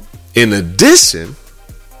 Mm-hmm. In addition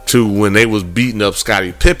to when they was beating up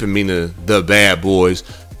Scottie Pippen, meaning the bad boys,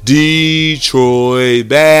 Detroit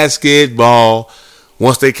basketball,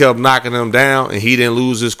 once they kept knocking him down and he didn't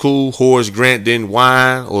lose his cool, Horace Grant didn't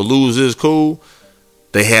whine or lose his cool,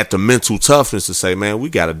 they had the mental toughness to say, man, we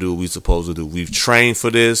got to do what we're supposed to do. We've trained for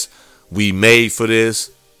this. We made for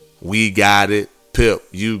this. We got it. Pip,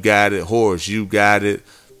 you got it. Horace, you got it.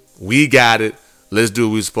 We got it. Let's do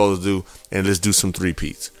what we're supposed to do, and let's do some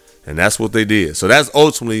three-peats. And that's what they did. So that's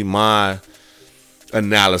ultimately my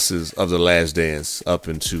analysis of The Last Dance up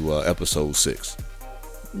into episode 6.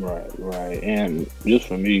 Right. And just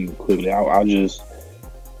for me, quickly, I just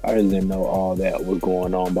didn't know all that was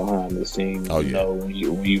going on behind the scenes. Oh, yeah. You know, when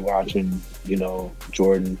you watching, you know,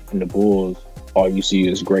 Jordan and the Bulls, all you see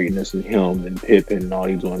is greatness in him and Pippen and all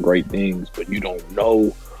these doing great things, but you don't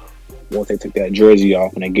know once they take that jersey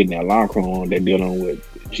off and they get in that locker room, they're dealing with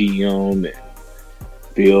GM and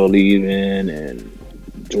Phil leaving and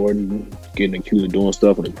Jordan getting accused of doing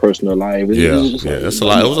stuff in his personal life. That's a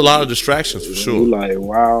lot. It was a lot of distractions for sure. Like,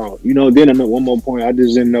 wow, then one more point. I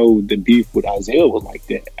just didn't know the beef with Isaiah was like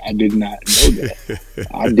that. I did not know that.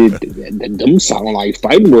 I did. Them sound like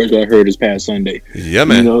fighting words I heard this past Sunday. Yeah,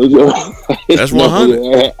 man. That's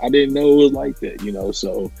 100. I didn't know it was like that.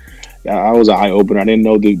 So. I was an eye opener. I didn't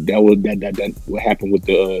know that what happened with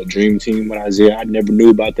the Dream Team with Isaiah. I never knew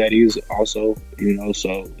about that either. Also,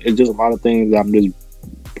 so it's just a lot of things I'm just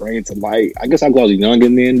bringing to light. I guess I was young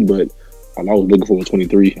and then, but all I was looking for was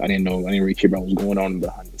 23. I didn't really care about what was going on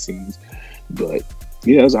behind the scenes. But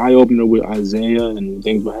yeah, it's an eye opener with Isaiah and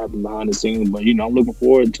things that happen behind the scenes. But I'm looking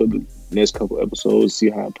forward to the next couple episodes, see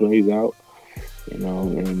how it plays out.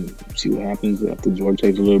 And see what happens after George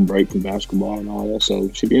takes a little break from basketball and all that. So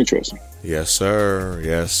it should be interesting. Yes, sir.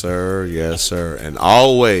 Yes, sir. Yes, sir. And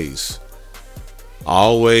always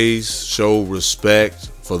show respect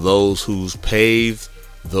for those who's paved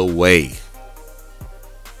the way.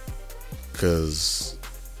 Because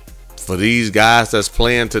for these guys that's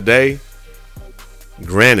playing today,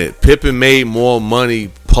 granted, Pippen made more money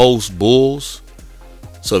post Bulls.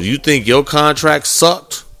 So if you think your contract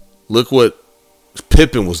sucked, look what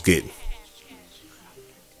Pippen was getting.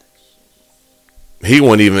 He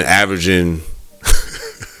wasn't even averaging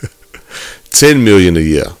 $10 million a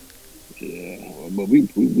year. Yeah, but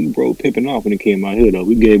we broke Pippen off when he came out here, though.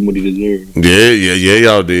 We gave him what he deserved. Yeah,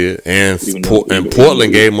 y'all did. And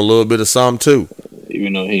Portland gave him a little bit of something too.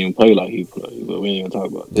 Even though he didn't play like he played, but we ain't gonna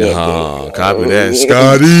talk about that. Copy that,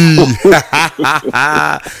 Scotty.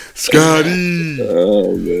 Scotty.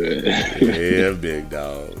 Oh man. Yeah, big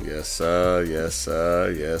dog. Yes, sir. Yes,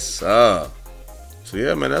 sir. Yes, sir. So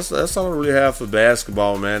yeah, man, that's all I really have for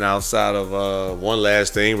basketball, man. Outside of one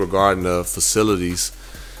last thing regarding the facilities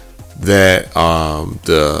that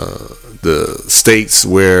the states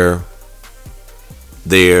where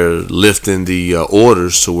they're lifting the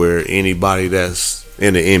orders to where anybody that's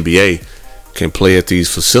in the NBA can play at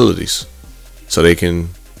these facilities, so they can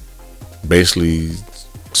basically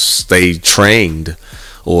stay trained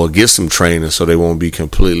or get some training, so they won't be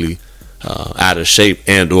completely out of shape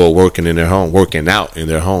and or working out in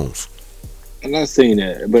their homes. I'm not saying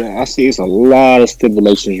that, but I see it's a lot of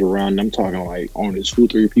stipulations around. I'm talking like only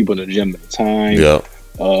 2-3 people in the gym at a time. Yeah.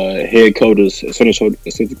 Head coaches,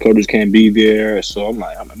 assistant coaches can't be there. So I'm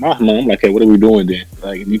like, hey, what are we doing then?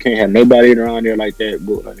 Like, if you can't have nobody around there like that,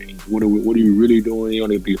 I mean, what are you really doing? You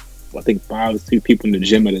only be, I think, 5 or 6 people in the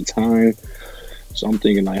gym at a time. So I'm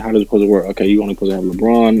thinking, like, how does it supposed to work? Okay, you only supposed to have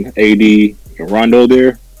LeBron, AD, and Rondo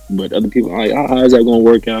there, but other people, like, how is that going to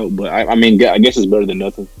work out? But I mean, I guess it's better than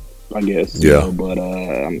nothing. I guess, yeah. But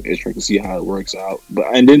I'm interested to see how it works out. But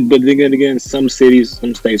then again, some cities,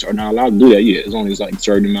 some states are not allowed to do that. Yeah, it's only like a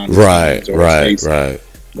certain amount of states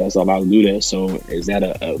that's allowed to do that. So is that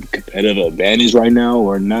a competitive advantage right now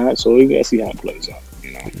or not? So we gotta see how it plays out.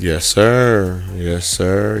 Yes, sir. Yes,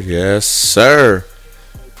 sir. Yes, sir.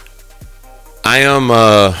 I am.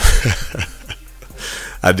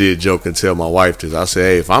 I did joke and tell my wife this. I said,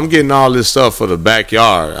 hey, if I'm getting all this stuff for the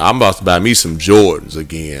backyard, I'm about to buy me some Jordans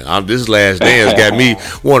again. This last dance got me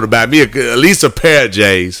wanting to buy me at least a pair of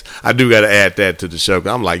J's. I do got to add that to the show.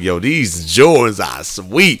 I'm like, yo, these Jordans are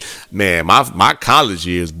sweet. Man, my college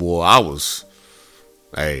years, boy,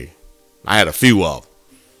 I had a few of them.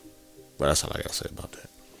 But that's all I got to say about that.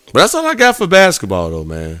 But that's all I got for basketball, though,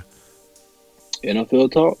 man.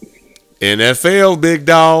 NFL talk? NFL, big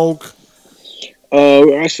dog.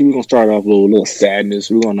 Actually, we're gonna start off with a little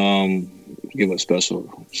sadness. We're gonna give a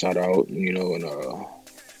special shout out, and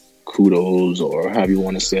kudos, or however you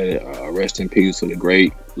want to say it. Rest in peace to the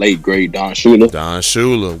late great Don Shula. Don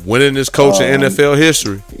Shula, winningest coach in NFL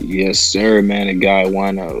history. Yes, sir, man. The guy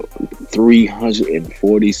won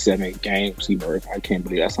 347 games. I can't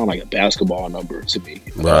believe that. Sounds like a basketball number to me.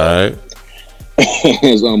 Right.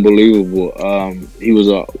 It's unbelievable. He was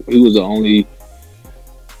the only.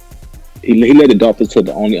 He led the Dolphins to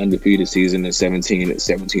the only undefeated season in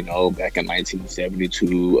 17-0 back in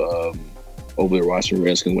 1972 over the Washington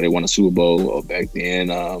Redskins when they won a Super Bowl back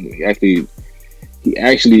then. He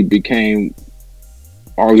actually became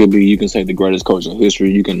arguably, you can say, the greatest coach in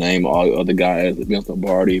history. You can name all other guys, Vince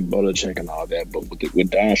Lombardi, Belichick, and all that. But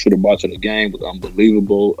with Don Shula brought to the game was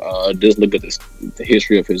unbelievable. Just look at the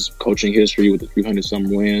history of his coaching history with the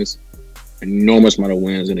 300-some wins. Enormous amount of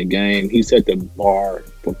wins in the game. He set the bar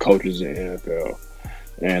for coaches in the NFL.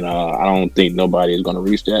 And I don't think nobody is going to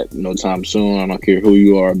reach that no time soon. I don't care who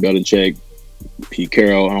you are, Belichick, Pete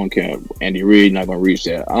Carroll, I don't care. Andy Reid, not gonna reach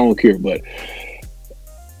that. I don't care, but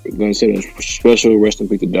we're gonna say a special rest in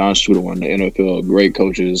peace to Don Shula, one of the NFL great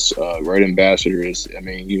coaches, great ambassadors. I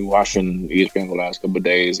mean, you watching ESPN the last couple of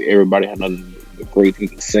days, everybody had nothing but great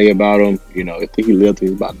things to say about him. You know, I think he lived till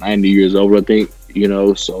he was about 90 years old, I think. You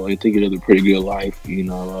know, so I think he lived a pretty good life. You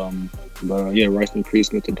know, but yeah, rest in peace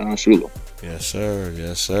to Don Shula. Yes, sir.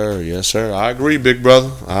 Yes, sir. Yes, sir. I agree, big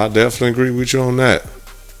brother. I definitely agree with you on that.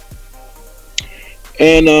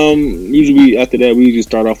 And usually after that, we usually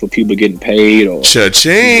start off with people getting paid or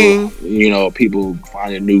cha-ching. People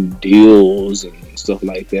finding new deals and stuff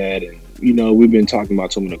like that. And we've been talking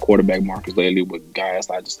about some of the quarterback markets lately with guys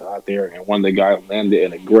like just out there. And one of the guys landed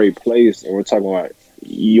in a great place. And we're talking about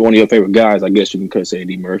one of your favorite guys, I guess you can say,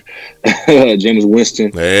 D. Murph, Jameis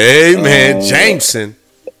Winston. Hey man, Jameson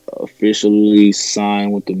officially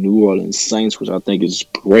signed with the New Orleans Saints, which I think is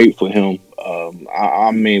great for him.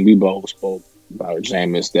 I mean, we both spoke about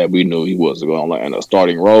Jameis that we knew he wasn't going to land a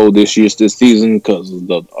starting role this season because of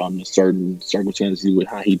the uncertain circumstances with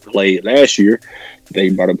how he played last year. They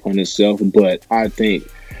brought upon himself, but I think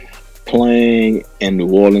playing in New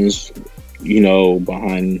Orleans,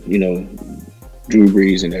 behind Drew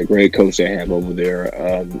Brees and that great coach they have over there,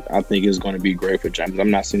 I think it's going to be great for Jameis.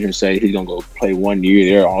 I'm not sitting here saying he's going to go play 1 year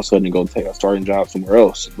there, all of a sudden go take a starting job somewhere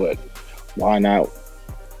else, but why not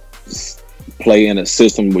play in a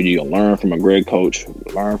system where you can learn from a great coach,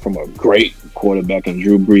 learn from a great quarterback in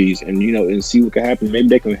Drew Brees, and and see what can happen. Maybe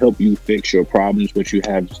they can help you fix your problems, which you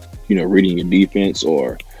have, reading your defense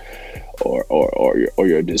or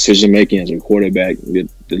your decision making as a quarterback. To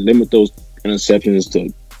limit those interceptions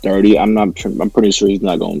to 30, I'm pretty sure he's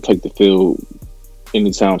not going to take the field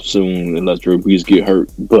anytime soon unless Drew Brees get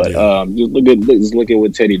hurt. But just look at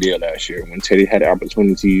what Teddy did last year when Teddy had the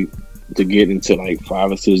opportunity to get into like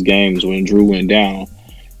 5 or 6 games when Drew went down.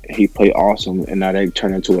 He played awesome, and now they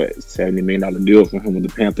turned into a $70 million deal for him with the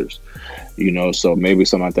Panthers. So maybe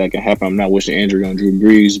something like that can happen. I'm not wishing injury on Drew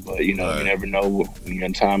Brees, but you never know when your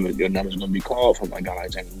time your number's going to be called from a guy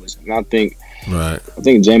like Jameis Winston. And I think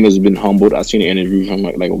Jameis has been humbled. I seen an interview from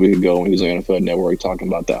like a week ago when he was on NFL Network talking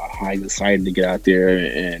about how he's excited to get out there,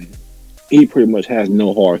 and he pretty much has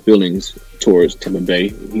no hard feelings towards Tampa Bay.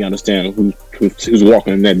 He understands who's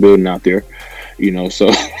walking in that building out there,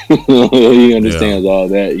 so he understands all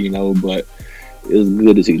that, but it's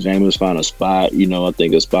good to see Jameis find a spot, I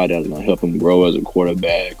think a spot that's going to help him grow as a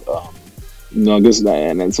quarterback. I guess that,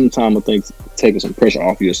 and then sometimes I think taking some pressure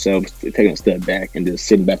off yourself, taking a step back and just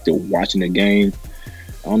sitting back there watching the game.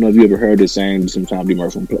 I don't know if you ever heard this saying, sometimes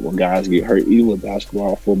when guys get hurt, even with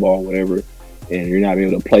basketball, football, whatever, and you're not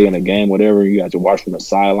able to play in a game, whatever, you got to watch from the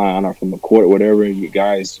sideline or from the court, whatever, and you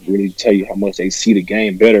guys really tell you how much they see the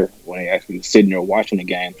game better when they actually sitting there watching the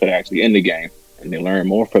game so they're actually in the game, and they learn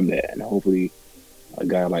more from that. And hopefully a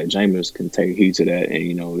guy like Jameis can take heed to that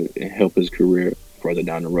and, and help his career further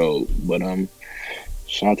down the road. But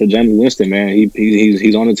shout out to Jameis Winston, man.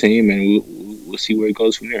 He's on the team, and we'll see where it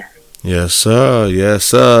goes from there. Yes, sir. Yes,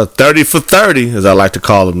 sir. 30 for 30, as I like to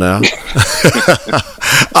call him now.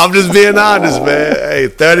 I'm just being honest, man. Hey,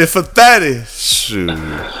 30 for 30. Shoot.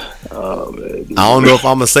 Oh, man. I don't know if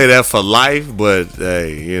I'm going to say that for life, but,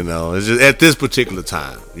 hey, it's just at this particular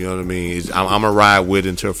time. You know what I mean? I'm going to ride with it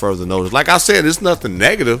until further notice. Like I said, it's nothing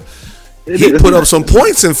negative. He put up some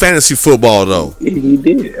points in fantasy football, though. He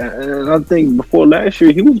did. And I think before last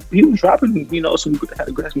year, he was dropping, some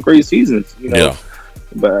great seasons, Yeah.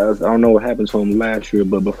 But I don't know what happened to him last year.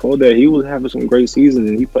 But before that, he was having some great seasons,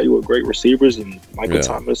 and he played with great receivers and Michael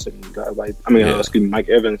Thomas and guys like Mike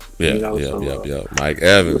Evans. Mike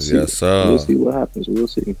Evans, yes, sir. We'll see what happens. We'll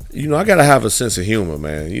see. I gotta have a sense of humor,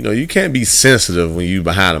 man. You can't be sensitive when you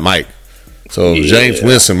behind a mic. So Jameis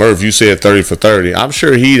Winston, Murph, you said 30 for 30. I'm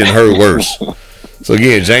sure he didn't hurt worse. So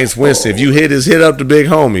again, Jameis Winston, if you hit up the big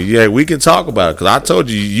homie, we can talk about it. Because I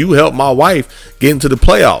told you helped my wife get into the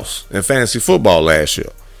playoffs in fantasy football last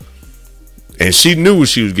year. And she knew what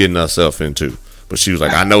she was getting herself into. But she was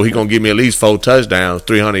like, I know he's going to give me at least 4 touchdowns,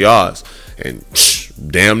 300 yards. And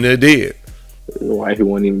damn near did. The wife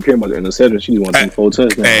wasn't even caring about the interceptions. She wanted them 4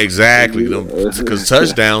 touchdowns. Exactly. Because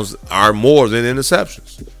touchdowns are more than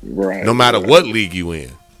interceptions. Right. No matter what league you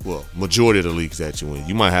in. Well, majority of the leagues that you in.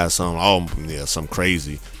 You might have some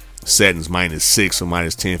crazy settings, -6 or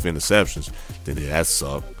 -10 for interceptions. Then that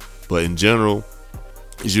suck. But in general,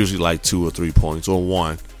 it's usually like 2 or 3 points or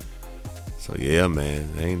 1. So yeah,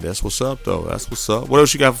 man. That's what's up though. That's what's up. What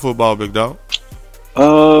else you got for football, big dog?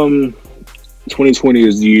 2020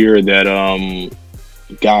 is the year that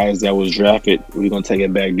guys that was drafted, we're gonna take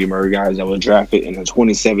it back, D. Murray, guys that was drafted in the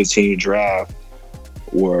 2017 draft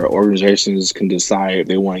where organizations can decide if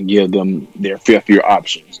they want to give them their fifth-year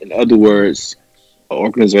options. In other words, an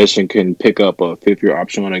organization can pick up a fifth-year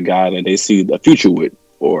option on a guy that they see a future with,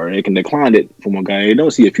 or they can decline it from a guy they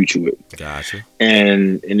don't see a future with. Gotcha.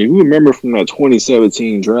 And if you remember from that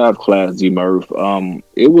 2017 draft class, D Murph,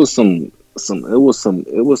 it was some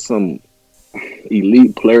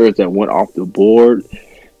elite players that went off the board.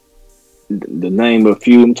 The name of a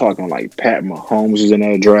few, I'm talking like Pat Mahomes was in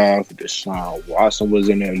that draft, Deshaun Watson was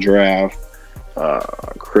in that draft,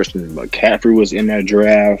 Christian McCaffrey was in that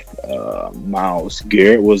draft, Myles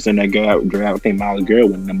Garrett was in that draft. I think Myles Garrett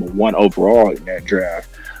went number 1 overall in that draft.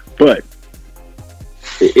 But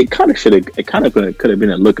it kind of could have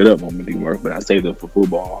been a look it up moment, Murph, but I saved it for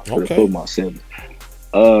football. For the football segment.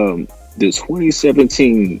 The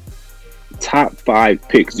 2017 top 5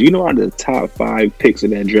 picks. Do you know out of the top 5 picks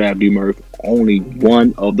in that draft, D Murph, only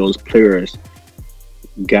one of those players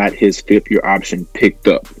got his 5th-year option picked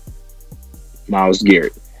up? Myles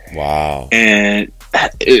Garrett. Wow. And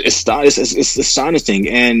it's astonishing.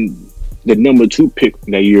 And the number 2 pick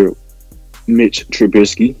that year, Mitch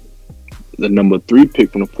Trubisky. The number 3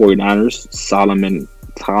 pick from the 49ers, Solomon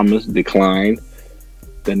Thomas, declined.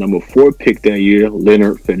 The number 4 pick that year,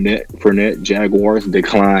 Leonard Fournette, Jaguars,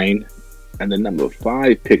 declined. And the number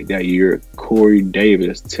 5 pick that year, Corey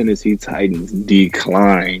Davis, Tennessee Titans,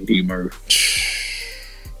 declined. D Murph.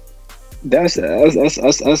 That's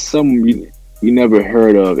something you never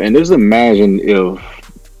heard of. And just imagine if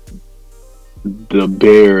the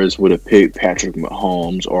Bears would have picked Patrick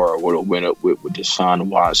Mahomes, or would have went up with Deshaun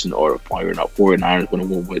Watson, or 49ers would have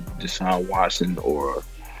went with Deshaun Watson or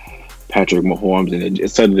Patrick Mahomes, and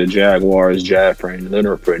instead of the Jaguars drafting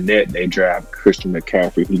Leonard Fournette, they draft Christian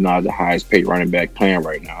McCaffrey, who's not the highest paid running back playing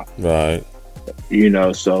right now. Right. You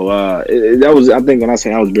know, so that was, I think, when I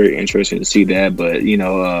say I was very interested to see that, but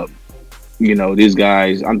these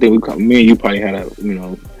guys, I think me and you probably had a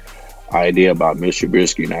idea about Mr.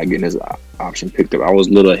 Trubisky not getting his option picked up. I was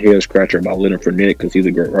a little head scratcher about Leonard Fournette because he's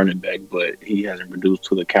a great running back, but he hasn't produced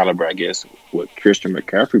to the caliber, I guess, what Christian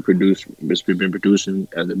McCaffrey been producing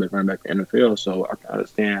as a running back in the NFL. So I can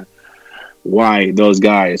understand why those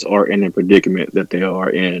guys are in the predicament that they are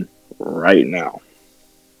in right now.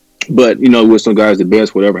 But with some guys, the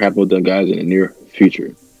best whatever happened with the guys in the near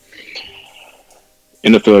future.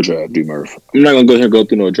 NFL draft, D Murph. I'm not gonna go ahead and go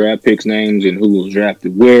through no draft picks names and who was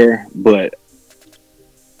drafted where, but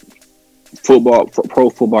pro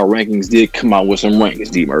football rankings did come out with some rankings,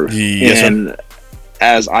 D Murph. Yes, and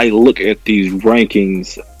as I look at these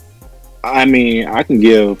rankings, I mean, I can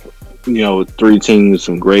give 3 teams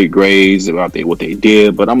some great grades about what they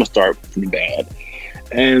did, but I'm gonna start from bad.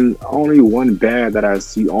 And only one bad that I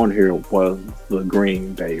see on here was the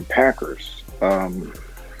Green Bay Packers.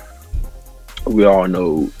 We all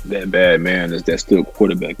know that bad man is that still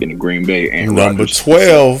quarterback in the Green Bay, and number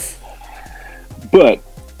 12. But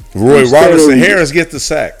Roy Robertson Harris get the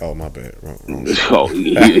sack. Oh, my bad. Oh,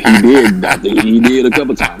 he did. I think he did a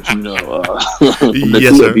couple times. From the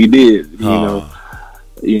yes, clip, sir. he did.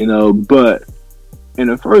 But in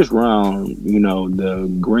the first round,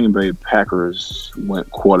 the Green Bay Packers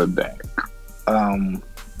went quarterback.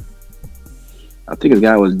 I think his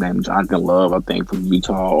guy was named Jonathan Love, I think, from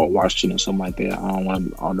Utah or Washington or something like that. I don't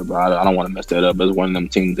want to mess that up. It's one of them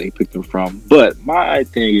teams they picked him from. But my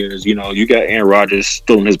thing is, you got Aaron Rodgers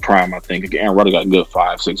still in his prime, I think. Aaron Rodgers got a good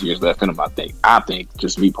 5-6 years left in him, I think,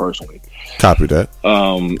 just me personally. Copy that.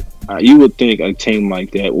 You would think a team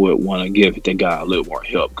like that would want to give the guy a little more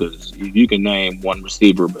help, because if you can name one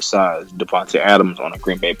receiver besides Devontae Adams on a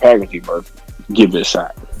Green Bay Packers team, give it a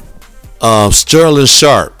shot. Sterling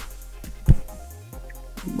Sharp.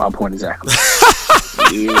 My point exactly.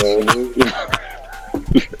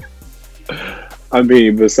 I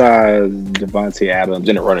mean, besides Devontae Adams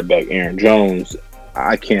and the running back Aaron Jones,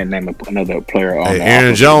 I can't name another player on that.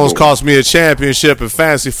 Aaron Jones cost me a championship in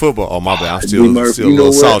fantasy football. Oh, my bad. I'm still a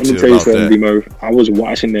little salty about that. D-Murph, I was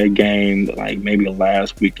watching that game like maybe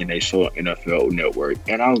last week, and they showed NFL Network,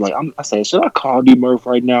 and I was like, I said, should I call D-Murph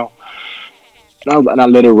right now? And I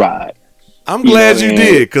let it ride. I'm glad you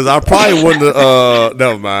did, because I probably wouldn't have.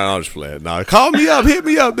 Never mind, I'm just playing. No, call me up, hit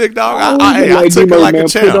me up, big dog. I took it like a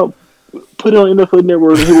champ. Put it on NFL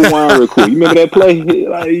Network and hit rewind real quick. You remember that play?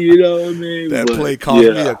 Like, you know what I mean? That play cost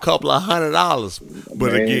me a couple of $100.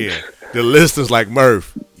 But again, the listeners like,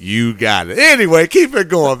 Murph, you got it. Anyway, keep it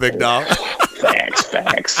going, big dog.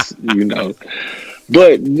 Facts.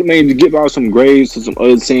 But, I mean, to give out some grades to some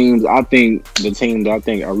other teams, I think the teams I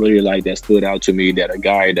really like that stood out to me, that a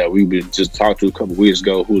guy that we just talked to a couple weeks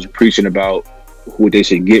ago who was preaching about who they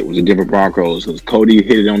should get was the Denver Broncos. Because Cody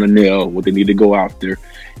hit it on the nail, what they need to go after.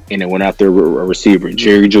 and then went after a receiver,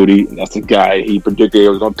 Jerry Jeudy. That's the guy he predicted he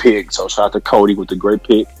was going to pick. So shout out to Cody with the great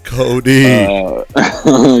pick. Cody.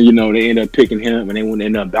 You know, they ended up picking him, and they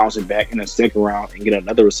ended up bouncing back in the second round and get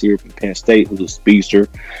another receiver from Penn State who's a speedster.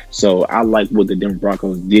 So I like what the Denver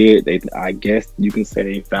Broncos did. I guess you can say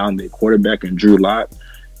they found their quarterback in Drew Lock.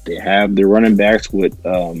 They have their running backs with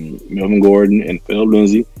Melvin Gordon and Phil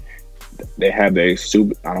Lindsay. They have a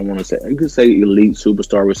I don't want to say, you could say elite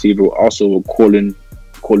superstar receiver, also Cortland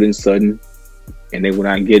Sutton. And they went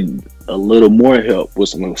out and get a little more help with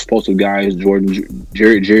some explosive guys,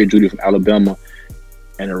 Jerry Jeudy from Alabama,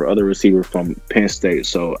 and a other receiver from Penn State.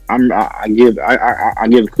 So I give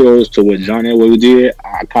kudos to what John Elway did.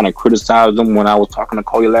 I kind of criticized him when I was talking to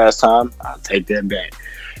Cody last time. I'll take that back.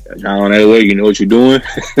 John Elway, you know what you're doing.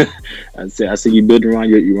 I see you building around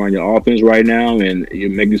your offense right now, and you're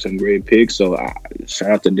making some great picks. So shout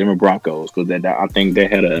out to Denver Broncos, because I think they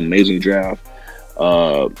had an amazing draft.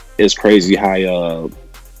 It's crazy how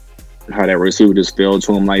that receiver just fell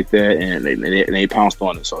to him like that, and they pounced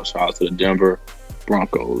on it. So shout out to the Denver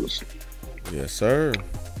Broncos. Yes, sir.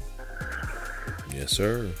 Yes,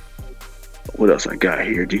 sir. What else I got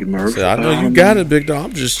here, D Murph? I know you got it, big dog.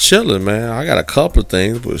 I'm just chilling, man. I got a couple of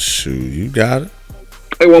things, but shoot, you got it.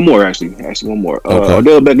 Hey, one more actually one more. Okay.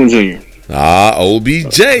 Odell Beckham Jr.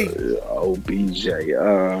 OBJ. OBJ.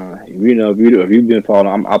 You know, if you've been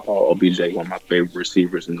following, I follow OBJ, one of my favorite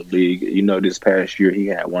receivers in the league. You know, this past year he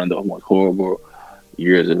had one of the most horrible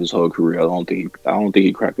years of his whole career. I don't think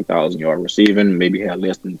he cracked 1,000-yard receiving. Maybe had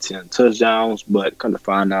less than 10 touchdowns. But come to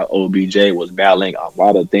find out, OBJ was battling a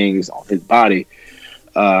lot of things on his body.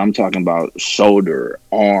 I'm talking about shoulder,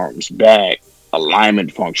 arms, back,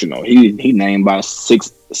 alignment functional. He named about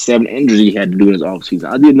 6-7 injuries he had to do in his offseason.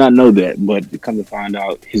 I did not know that, but come to find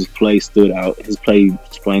out, his play stood out. His play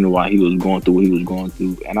explained why he was going through what he was going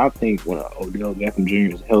through. And I think when Odell Beckham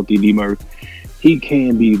Jr. is healthy, D-Murph, he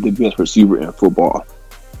can be the best receiver in football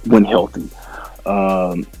when healthy.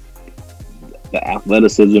 The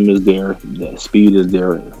athleticism is there, the speed is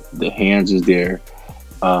there, the hands is there.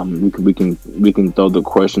 We can throw the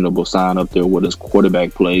questionable sign up there with his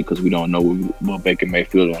quarterback play, because we don't know what Baker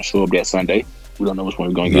Mayfield is going to show up that Sunday. We don't know which one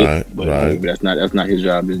we're going to get, but that's not his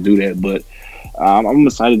job to do that. But I'm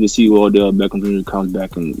excited to see Odell Beckham Jr. comes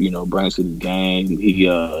back and brings to the game.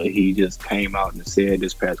 He just came out and said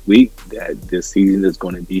this past week that this season is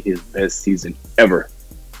going to be his best season ever.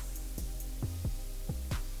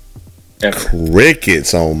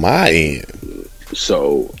 Crickets on my end.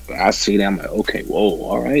 So I see that, I'm like, okay, whoa,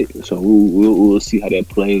 all right. So we'll see how that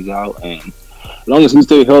plays out, and as long as he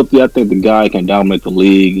stays healthy, I think the guy can dominate the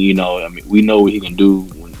league. I mean, we know what he can do.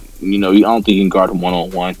 I don't think he can guard him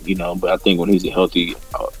one-on-one. But I think when he's a healthy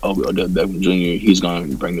Odell Beckham Jr., he's going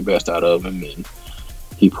to bring the best out of him. And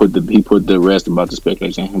he put the rest about the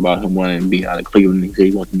speculation about him wanting to be out of Cleveland.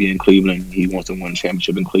 He wants to be in Cleveland. He wants to win a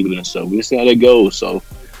championship in Cleveland. So we'll see how that goes. So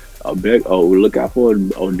look out for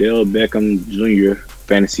Odell Beckham Jr.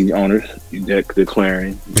 fantasy owners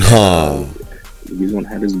declaring he's going to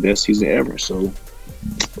have his best season ever. So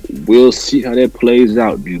we'll see how that plays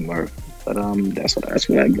out, dude, Murph. But that's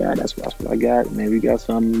what I got. That's what I got. Maybe you got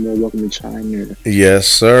something more. Welcome to chime in. Yes,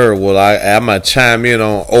 sir. Well, I'm gonna chime in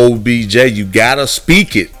on OBJ. You gotta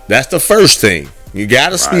speak it. That's the first thing. You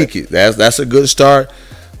gotta speak it. That's a good start.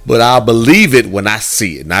 But I'll believe it when I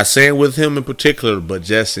see it. Not saying with him in particular, but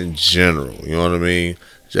just in general. You know what I mean?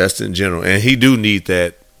 Just in general. And he do need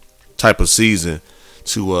that type of season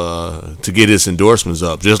to get his endorsements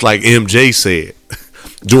up. Just like MJ said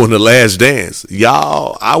during the Last Dance.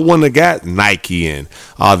 Y'all, I wouldn't have got Nike and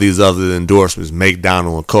all these other endorsements,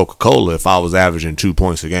 McDonald's and Coca-Cola, if I was averaging 2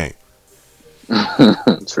 points a game.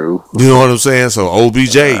 True. You know what I'm saying? So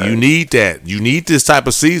OBJ, you need that. You need this type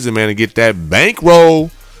of season, man, to get that bankroll.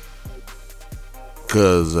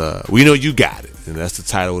 Because we know you got it. And that's the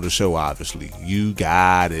title of the show, obviously. You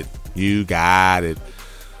got it. You got it.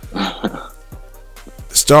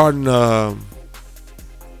 Starting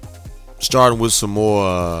with some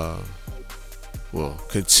more,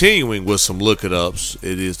 continuing with some look-it-ups.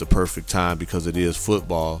 It is the perfect time because it is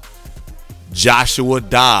football. Joshua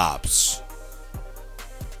Dobbs,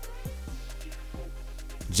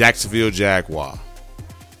 Jacksonville Jaguar.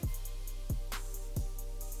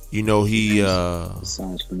 He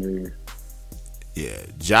sounds familiar. Yeah,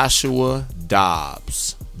 Joshua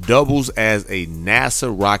Dobbs doubles as a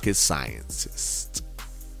NASA rocket scientist.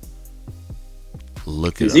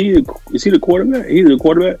 Look it up. Is he the quarterback? He's the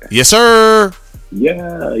quarterback? Yes, sir.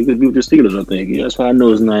 Yeah, he could be with the Steelers, I think. Yeah, that's why I know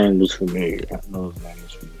his name was familiar.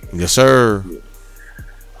 Yes, sir. Yeah.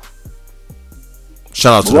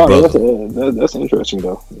 Shout out to the brother. That's interesting,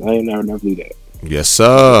 though. I ain't never knew that. Yes,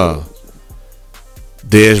 sir.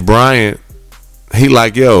 Dez Bryant, he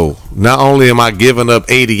like, yo, not only am I giving up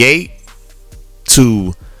 88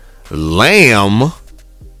 to Lamb,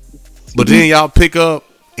 but then y'all pick up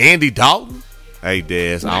Andy Dalton. Hey,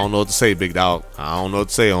 Dez, I don't know what to say, big dog. I don't know what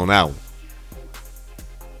to say on that one.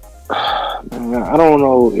 Man, I don't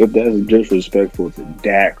know if that's disrespectful to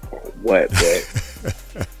Dak or what,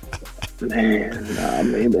 but man, I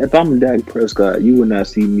mean, if I'm Dak Prescott, you would not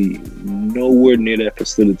see me nowhere near that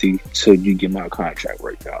facility till you get my contract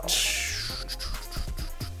right now.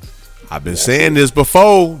 I've been saying this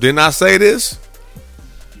before. Didn't I say this?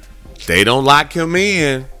 They don't lock him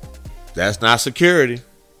in. That's not security.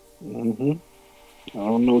 Mm-hmm. I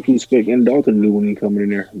don't know what you expect Andy Dalton to do when he come in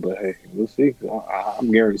there, but hey, we'll see. I'm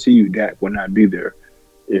guarantee you Dak will not be there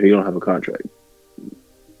if he don't have a contract.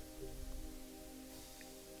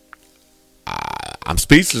 I'm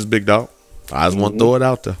speechless, big dog. I just want to throw it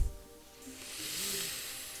out there.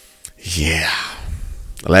 Yeah.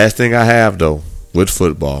 The last thing I have, though, with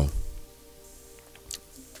football,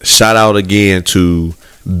 shout out again to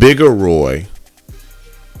Bigger Roy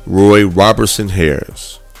Robertson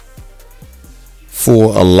Harris.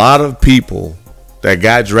 For a lot of people that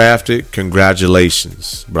got drafted,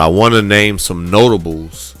 congratulations. But I want to name some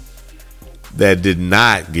notables that did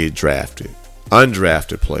not get drafted.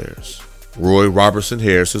 Undrafted players. Roy Robertson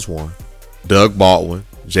Harris is one. Doug Baldwin,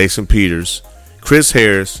 Jason Peters, Chris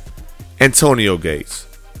Harris, Antonio Gates,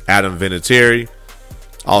 Adam Vinatieri,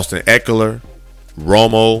 Austin Eckler,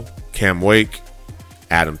 Romo, Cam Wake,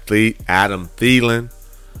 Adam Thielen,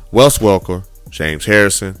 Wes Welker, James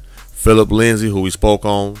Harrison, Philip Lindsay, who we spoke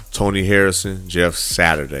on, Tony Harrison, Jeff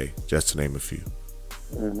Saturday, just to name a few.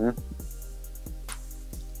 Mm-hmm.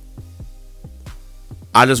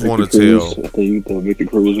 I just want to Cruz, tell. I think you throw Victor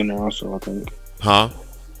Cruz in there also, I think. Huh?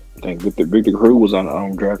 I think Victor Cruz was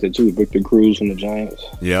on drafted too. Victor Cruz from the Giants.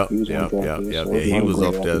 Yep. He was undrafted, so He was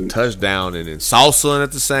up there, athlete. touchdown and then salsa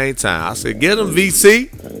at the same time. I said, get him,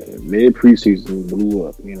 VC. Mid preseason blew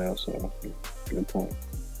up, so good point.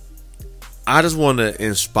 I just want to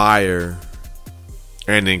inspire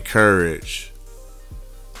and encourage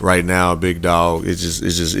right now, big dog. It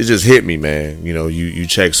just hit me, man. You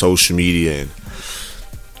check social media and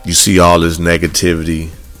you see all this negativity,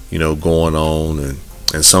 going on,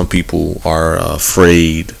 and some people are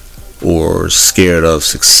afraid or scared of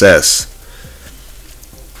success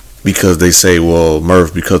because they say, well,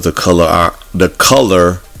 Murph, because the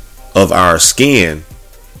color of our skin,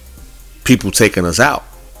 people taking us out.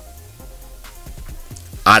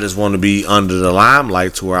 I just want to be under the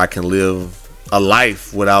limelight to where I can live a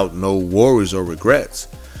life without no worries or regrets.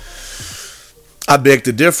 I beg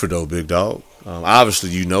to differ, though, big dog.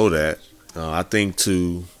 Obviously, you know that. I think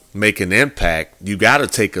to make an impact, you got to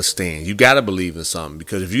take a stand. You got to believe in something,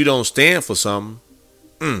 because if you don't stand for something,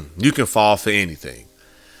 you can fall for anything.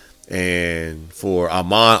 And for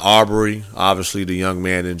Ahmaud Arbery, obviously the young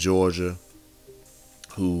man in Georgia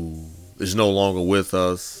who is no longer with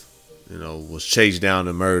us, was chased down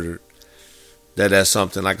and murdered. That's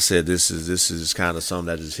something, like I said, this is kind of something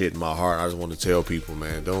that is hitting my heart. I just want to tell people,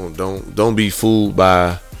 man, don't be fooled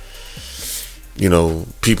by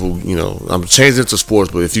people. I'm changing to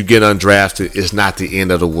sports, but if you get undrafted, it's not the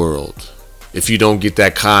end of the world. If you don't get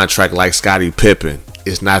that contract like Scottie Pippen,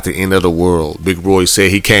 it's not the end of the world. Big Roy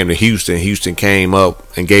said he came to Houston. Houston came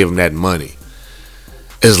up and gave him that money.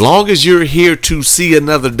 As long as you're here to see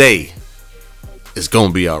another day, it's going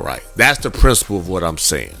to be all right. That's the principle of what I'm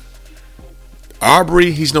saying.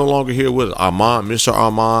 Arbery, he's no longer here with us. Mr.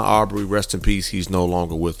 Ahmaud Arbery, rest in peace, he's no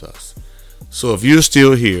longer with us. So if you're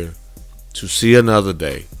still here to see another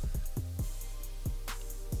day,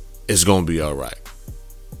 it's going to be all right.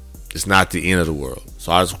 It's not the end of the world.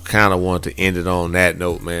 So I just kind of wanted to end it on that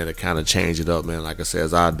note, man, to kind of change it up, man. Like I said,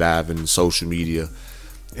 as I dive into social media.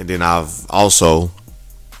 And then I've also,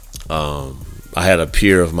 I had a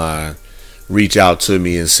peer of mine reach out to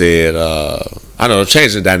me and said, I know,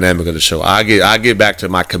 change the dynamic of the show. I get back to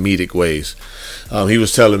my comedic ways. He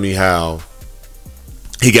was telling me how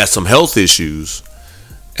he got some health issues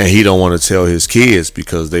and he don't want to tell his kids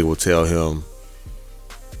because they will tell him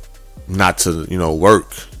not to,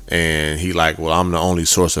 work. And he like, well, I'm the only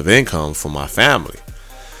source of income for my family.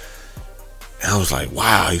 And I was like,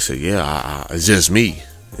 wow. He said, yeah, it's just me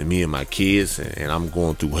and my kids, and I'm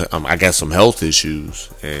going through. I got some health issues,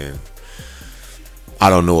 and I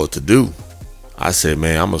don't know what to do. I said,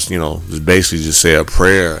 man, I must, just basically just say a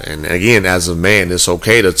prayer. And again, as a man, it's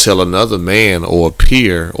okay to tell another man or a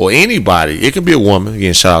peer or anybody. It can be a woman.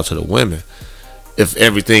 Again, shout out to the women. If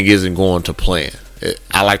everything isn't going to plan,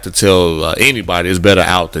 I like to tell anybody it's better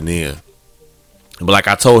out than in. But like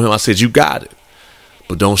I told him, I said, you got it.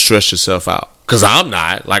 but don't stress yourself out. Because I'm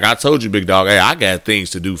not. Like I told you, big dog, hey, I got things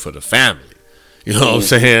to do for the family. You know what I'm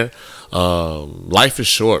saying? Life is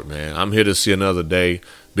short, man. I'm here to see another day.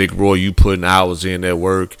 Big Roy, you putting hours in at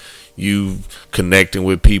work. You connecting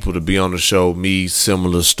with people to be on the show. Me,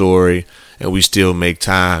 similar story. And we still make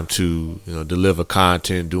time to, deliver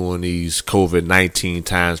content during these COVID-19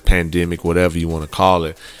 times, pandemic, whatever you want to call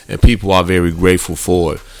it. And people are very grateful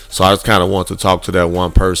for it. So I just kind of want to talk to that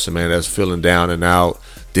one person, man, that's feeling down and out,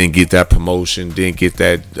 didn't get that promotion, didn't get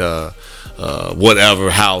that whatever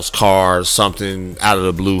house, car, something out of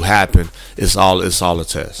the blue happen. It's all a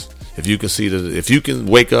test. If you can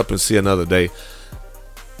wake up and see another day,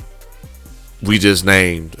 we just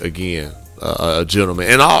named again a gentleman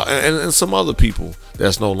and some other people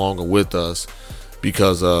that's no longer with us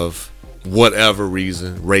because of whatever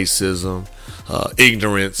reason, racism,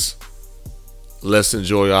 ignorance. Let's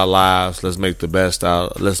enjoy our lives. Let's make the best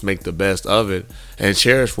of it and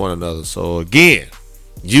cherish one another. So again,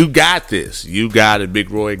 you got this. You got it. Big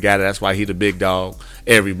Roy got it. That's why he the big dog.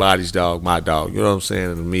 Everybody's dog, my dog. You know what I'm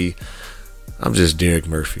saying? And me, I'm just Derek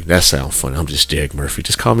Murphy. That sounds funny. I'm just Derek Murphy.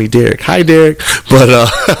 Just call me Derek. Hi, Derek. But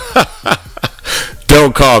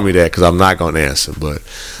don't call me that because I'm not going to answer. But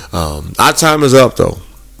our time is up, though.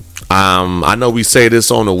 I know we say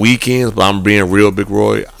this on the weekends, but I'm being real, Big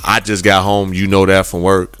Roy. I just got home. You know that from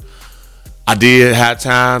work. I did have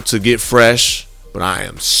time to get fresh, but I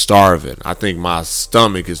am starving. I think my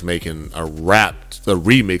stomach is making a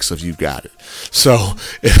remix of You Got It. So,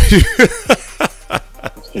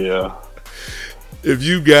 yeah. If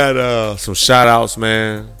you got some shout outs,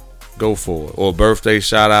 man, go for it. Or birthday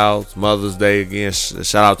shout outs, Mother's Day again.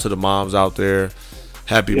 Shout out to the moms out there.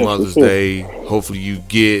 Happy Mother's Day. Hopefully you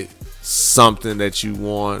get something that you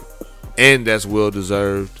want and that's well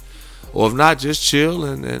deserved. Or if not, just chill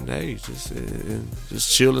and hey,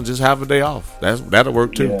 just chill and just have a day off. That'll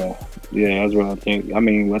work too. Yeah, that's what I think. I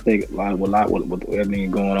mean, I think a lot with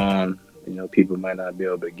everything going on, people might not be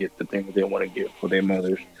able to get the things they want to get for their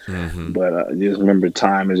mothers. Mm-hmm. But just remember,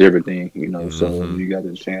 time is everything. Mm-hmm. So if you got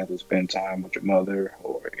the chance to spend time with your mother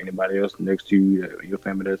or anybody else next to you, your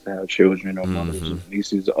family doesn't have children or mothers, or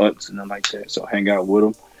nieces, or aunts, and nothing like that. So hang out with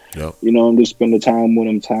them. Yep. And just spend the time with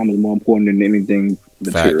them. Time is more important than anything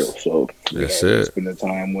material. Facts. So that's it. Spend the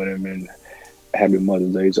time with them and. Happy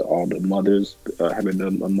Mother's Day to all the mothers. Happy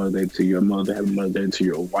Mother's Day to your mother. Happy Mother's Day to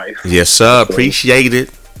your wife. Yes, sir. Appreciate it.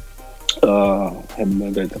 Happy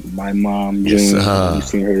Mother's Day to my mom, June. Yes, sir. You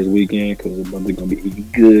seen her this weekend because her mother's gonna be eating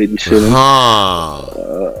good and shit.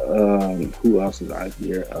 Who else is out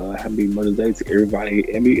here? Happy Mother's Day to everybody.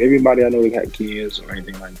 Everybody I know that got kids or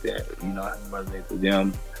anything like that. Happy Mother's Day to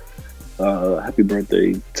them. Happy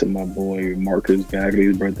birthday to my boy Marcus Bagley.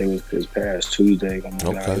 His birthday was this past Tuesday. One of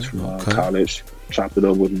my guys from college. Chopped it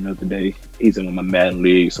up with him the other day. He's in my Madden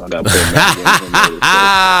league, so I got to put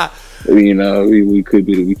him in. We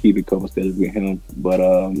keep it couple status with him. But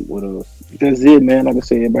what else? That's it, man. Like I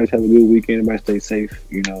said, everybody have a good weekend. Everybody stay safe.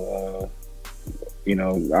 I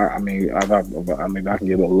mean, if I can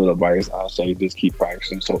give a little advice, I'll say just keep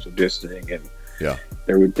practicing social distancing and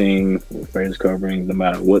everything, face covering, no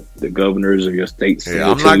matter what the governors of your state say.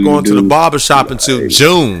 I'm not going to the barber shop until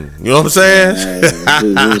June. You know what I'm saying?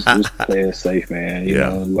 Just play it safe, man. It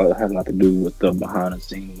has a lot to do with the behind the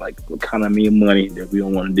scenes, like economy and money that we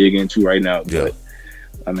don't want to dig into right now. But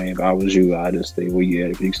I mean, if I was you, I'd just stay where you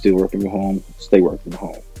at. If you still working from home, stay working from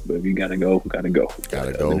home. But if you gotta go, gotta go.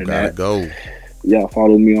 Gotta go. Yeah,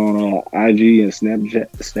 follow me on IG and Snapchat.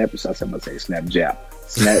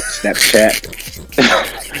 Snapchat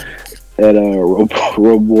at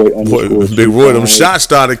Roboy_. Big Roy, them shots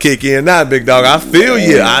started to kick in now, big dog. I feel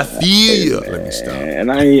you. Let me stop.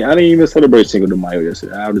 And I didn't even celebrate Cinco de Mayo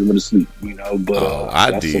yesterday. I just went to sleep, But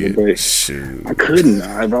I did. Shoot. I couldn't.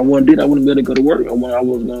 If I wanted, I wouldn't be able to go to work. I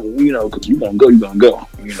was gonna, because you gonna go.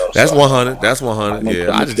 That's 100. That's 100.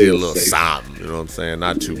 Yeah, I just did a little something. You know what I'm saying?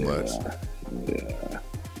 Not too much.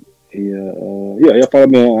 Yeah, follow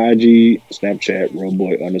me on IG, Snapchat,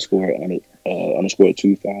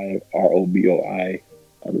 Roboy_25,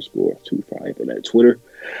 ROBOI_25, and at Twitter.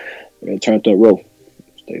 Turned Up Row.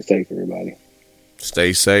 Stay safe, everybody.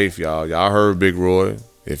 Stay safe, y'all. Y'all heard Big Roy.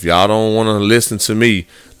 If y'all don't want to listen to me,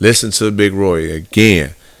 listen to Big Roy.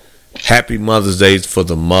 Again, happy Mother's Day for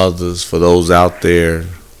the mothers, for those out there.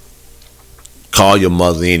 Call your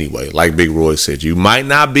mother anyway. Like Big Roy said, you might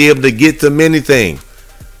not be able to get them anything.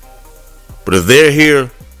 But if they're here,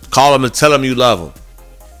 call them and tell them you love them.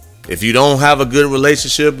 If you don't have a good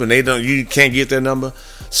relationship and you can't get their number,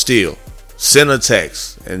 still send a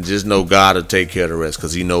text and just know God will take care of the rest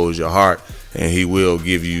because He knows your heart and He will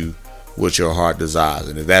give you what your heart desires.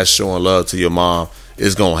 And if that's showing love to your mom,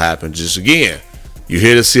 It's going to happen. Just again, you're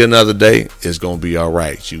here to see another day. It's going to be all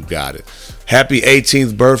right. You got it. Happy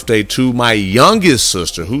 18th birthday to my youngest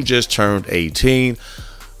sister who just turned 18.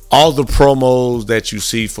 All the promos that you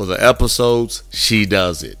see for the episodes, she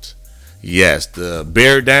does it. Yes, the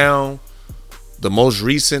Bear Down, the most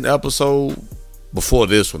recent episode before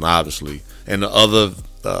this one, obviously, and the other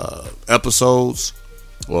episodes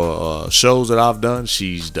or shows that I've done,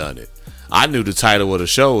 she's done it. I knew the title of the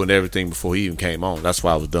show and everything before he even came on. That's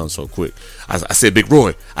why I was done so quick. I said, Big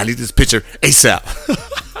Roy, I need this picture ASAP.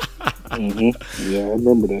 Yeah, I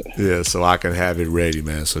remember that. Yeah, so I can have it ready,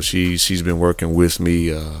 man. So she's been working with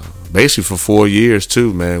me basically for 4 years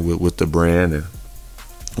too, man, with the brand, and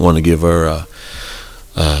want to give her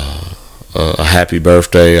a happy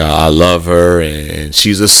birthday. I love her, and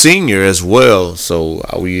she's a senior as well. So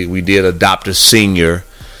we did adopt a senior,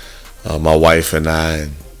 my wife and I.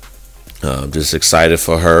 And I'm just excited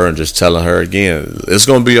for her and just telling her again, it's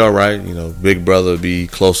gonna be all right. You know, Big Brother will be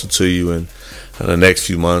closer to you in the next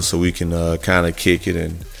few months, so we can kind of kick it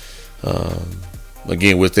and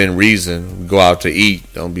again within reason. Go out to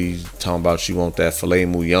eat. Don't be talking about you want that filet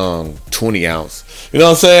mignon 20 ounce. You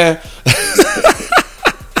know what I'm saying?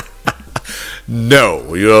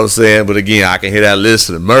 No, you know what I'm saying? But again, I can hear that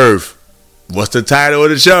listening. Murph, what's the title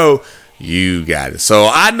of the show? You got it. So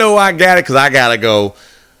I know I got it because I gotta go.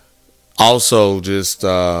 Also, just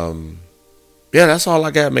that's all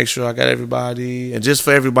I got. Make sure I got everybody, and just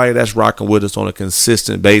for everybody that's rocking with us on a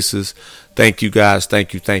consistent basis. Thank you guys.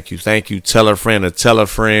 Thank you. Tell a friend to tell a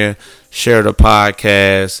friend. Share the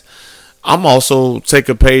podcast. I'm also take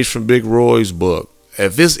a page from Big Roy's book.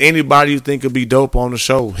 If it's anybody you think could be dope on the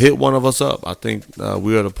show, hit one of us up. I think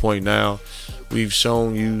we're at a point now. We've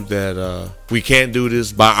shown you that we can't do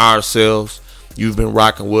this by ourselves. You've been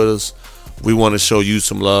rocking with us. We want to show you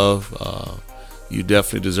some love. You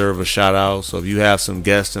definitely deserve a shout out. So if you have some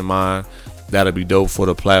guests in mind, that'll be dope for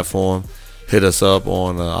the platform. Hit us up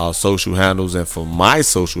on our social handles. And for my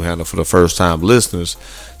social handle, for the first time listeners,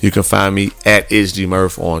 you can find me at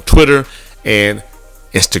HDMurph on Twitter and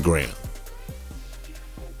Instagram.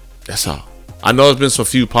 That's all. I know it's been some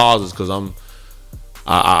few pauses because I'm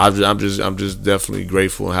just definitely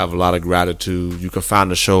grateful and have a lot of gratitude. You can find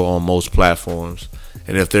the show on most platforms.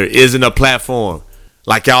 And if there isn't a platform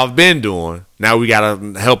like y'all have been doing, now we got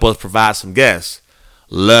to help us provide some guests.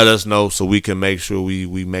 Let us know so we can make sure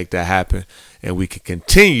we make that happen and we can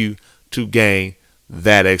continue to gain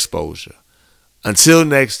that exposure. Until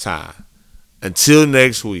next time, until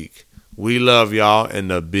next week, we love y'all and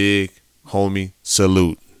the big homie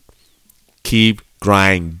salute. Keep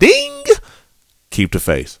grinding. Keep the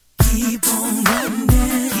faith. Keep on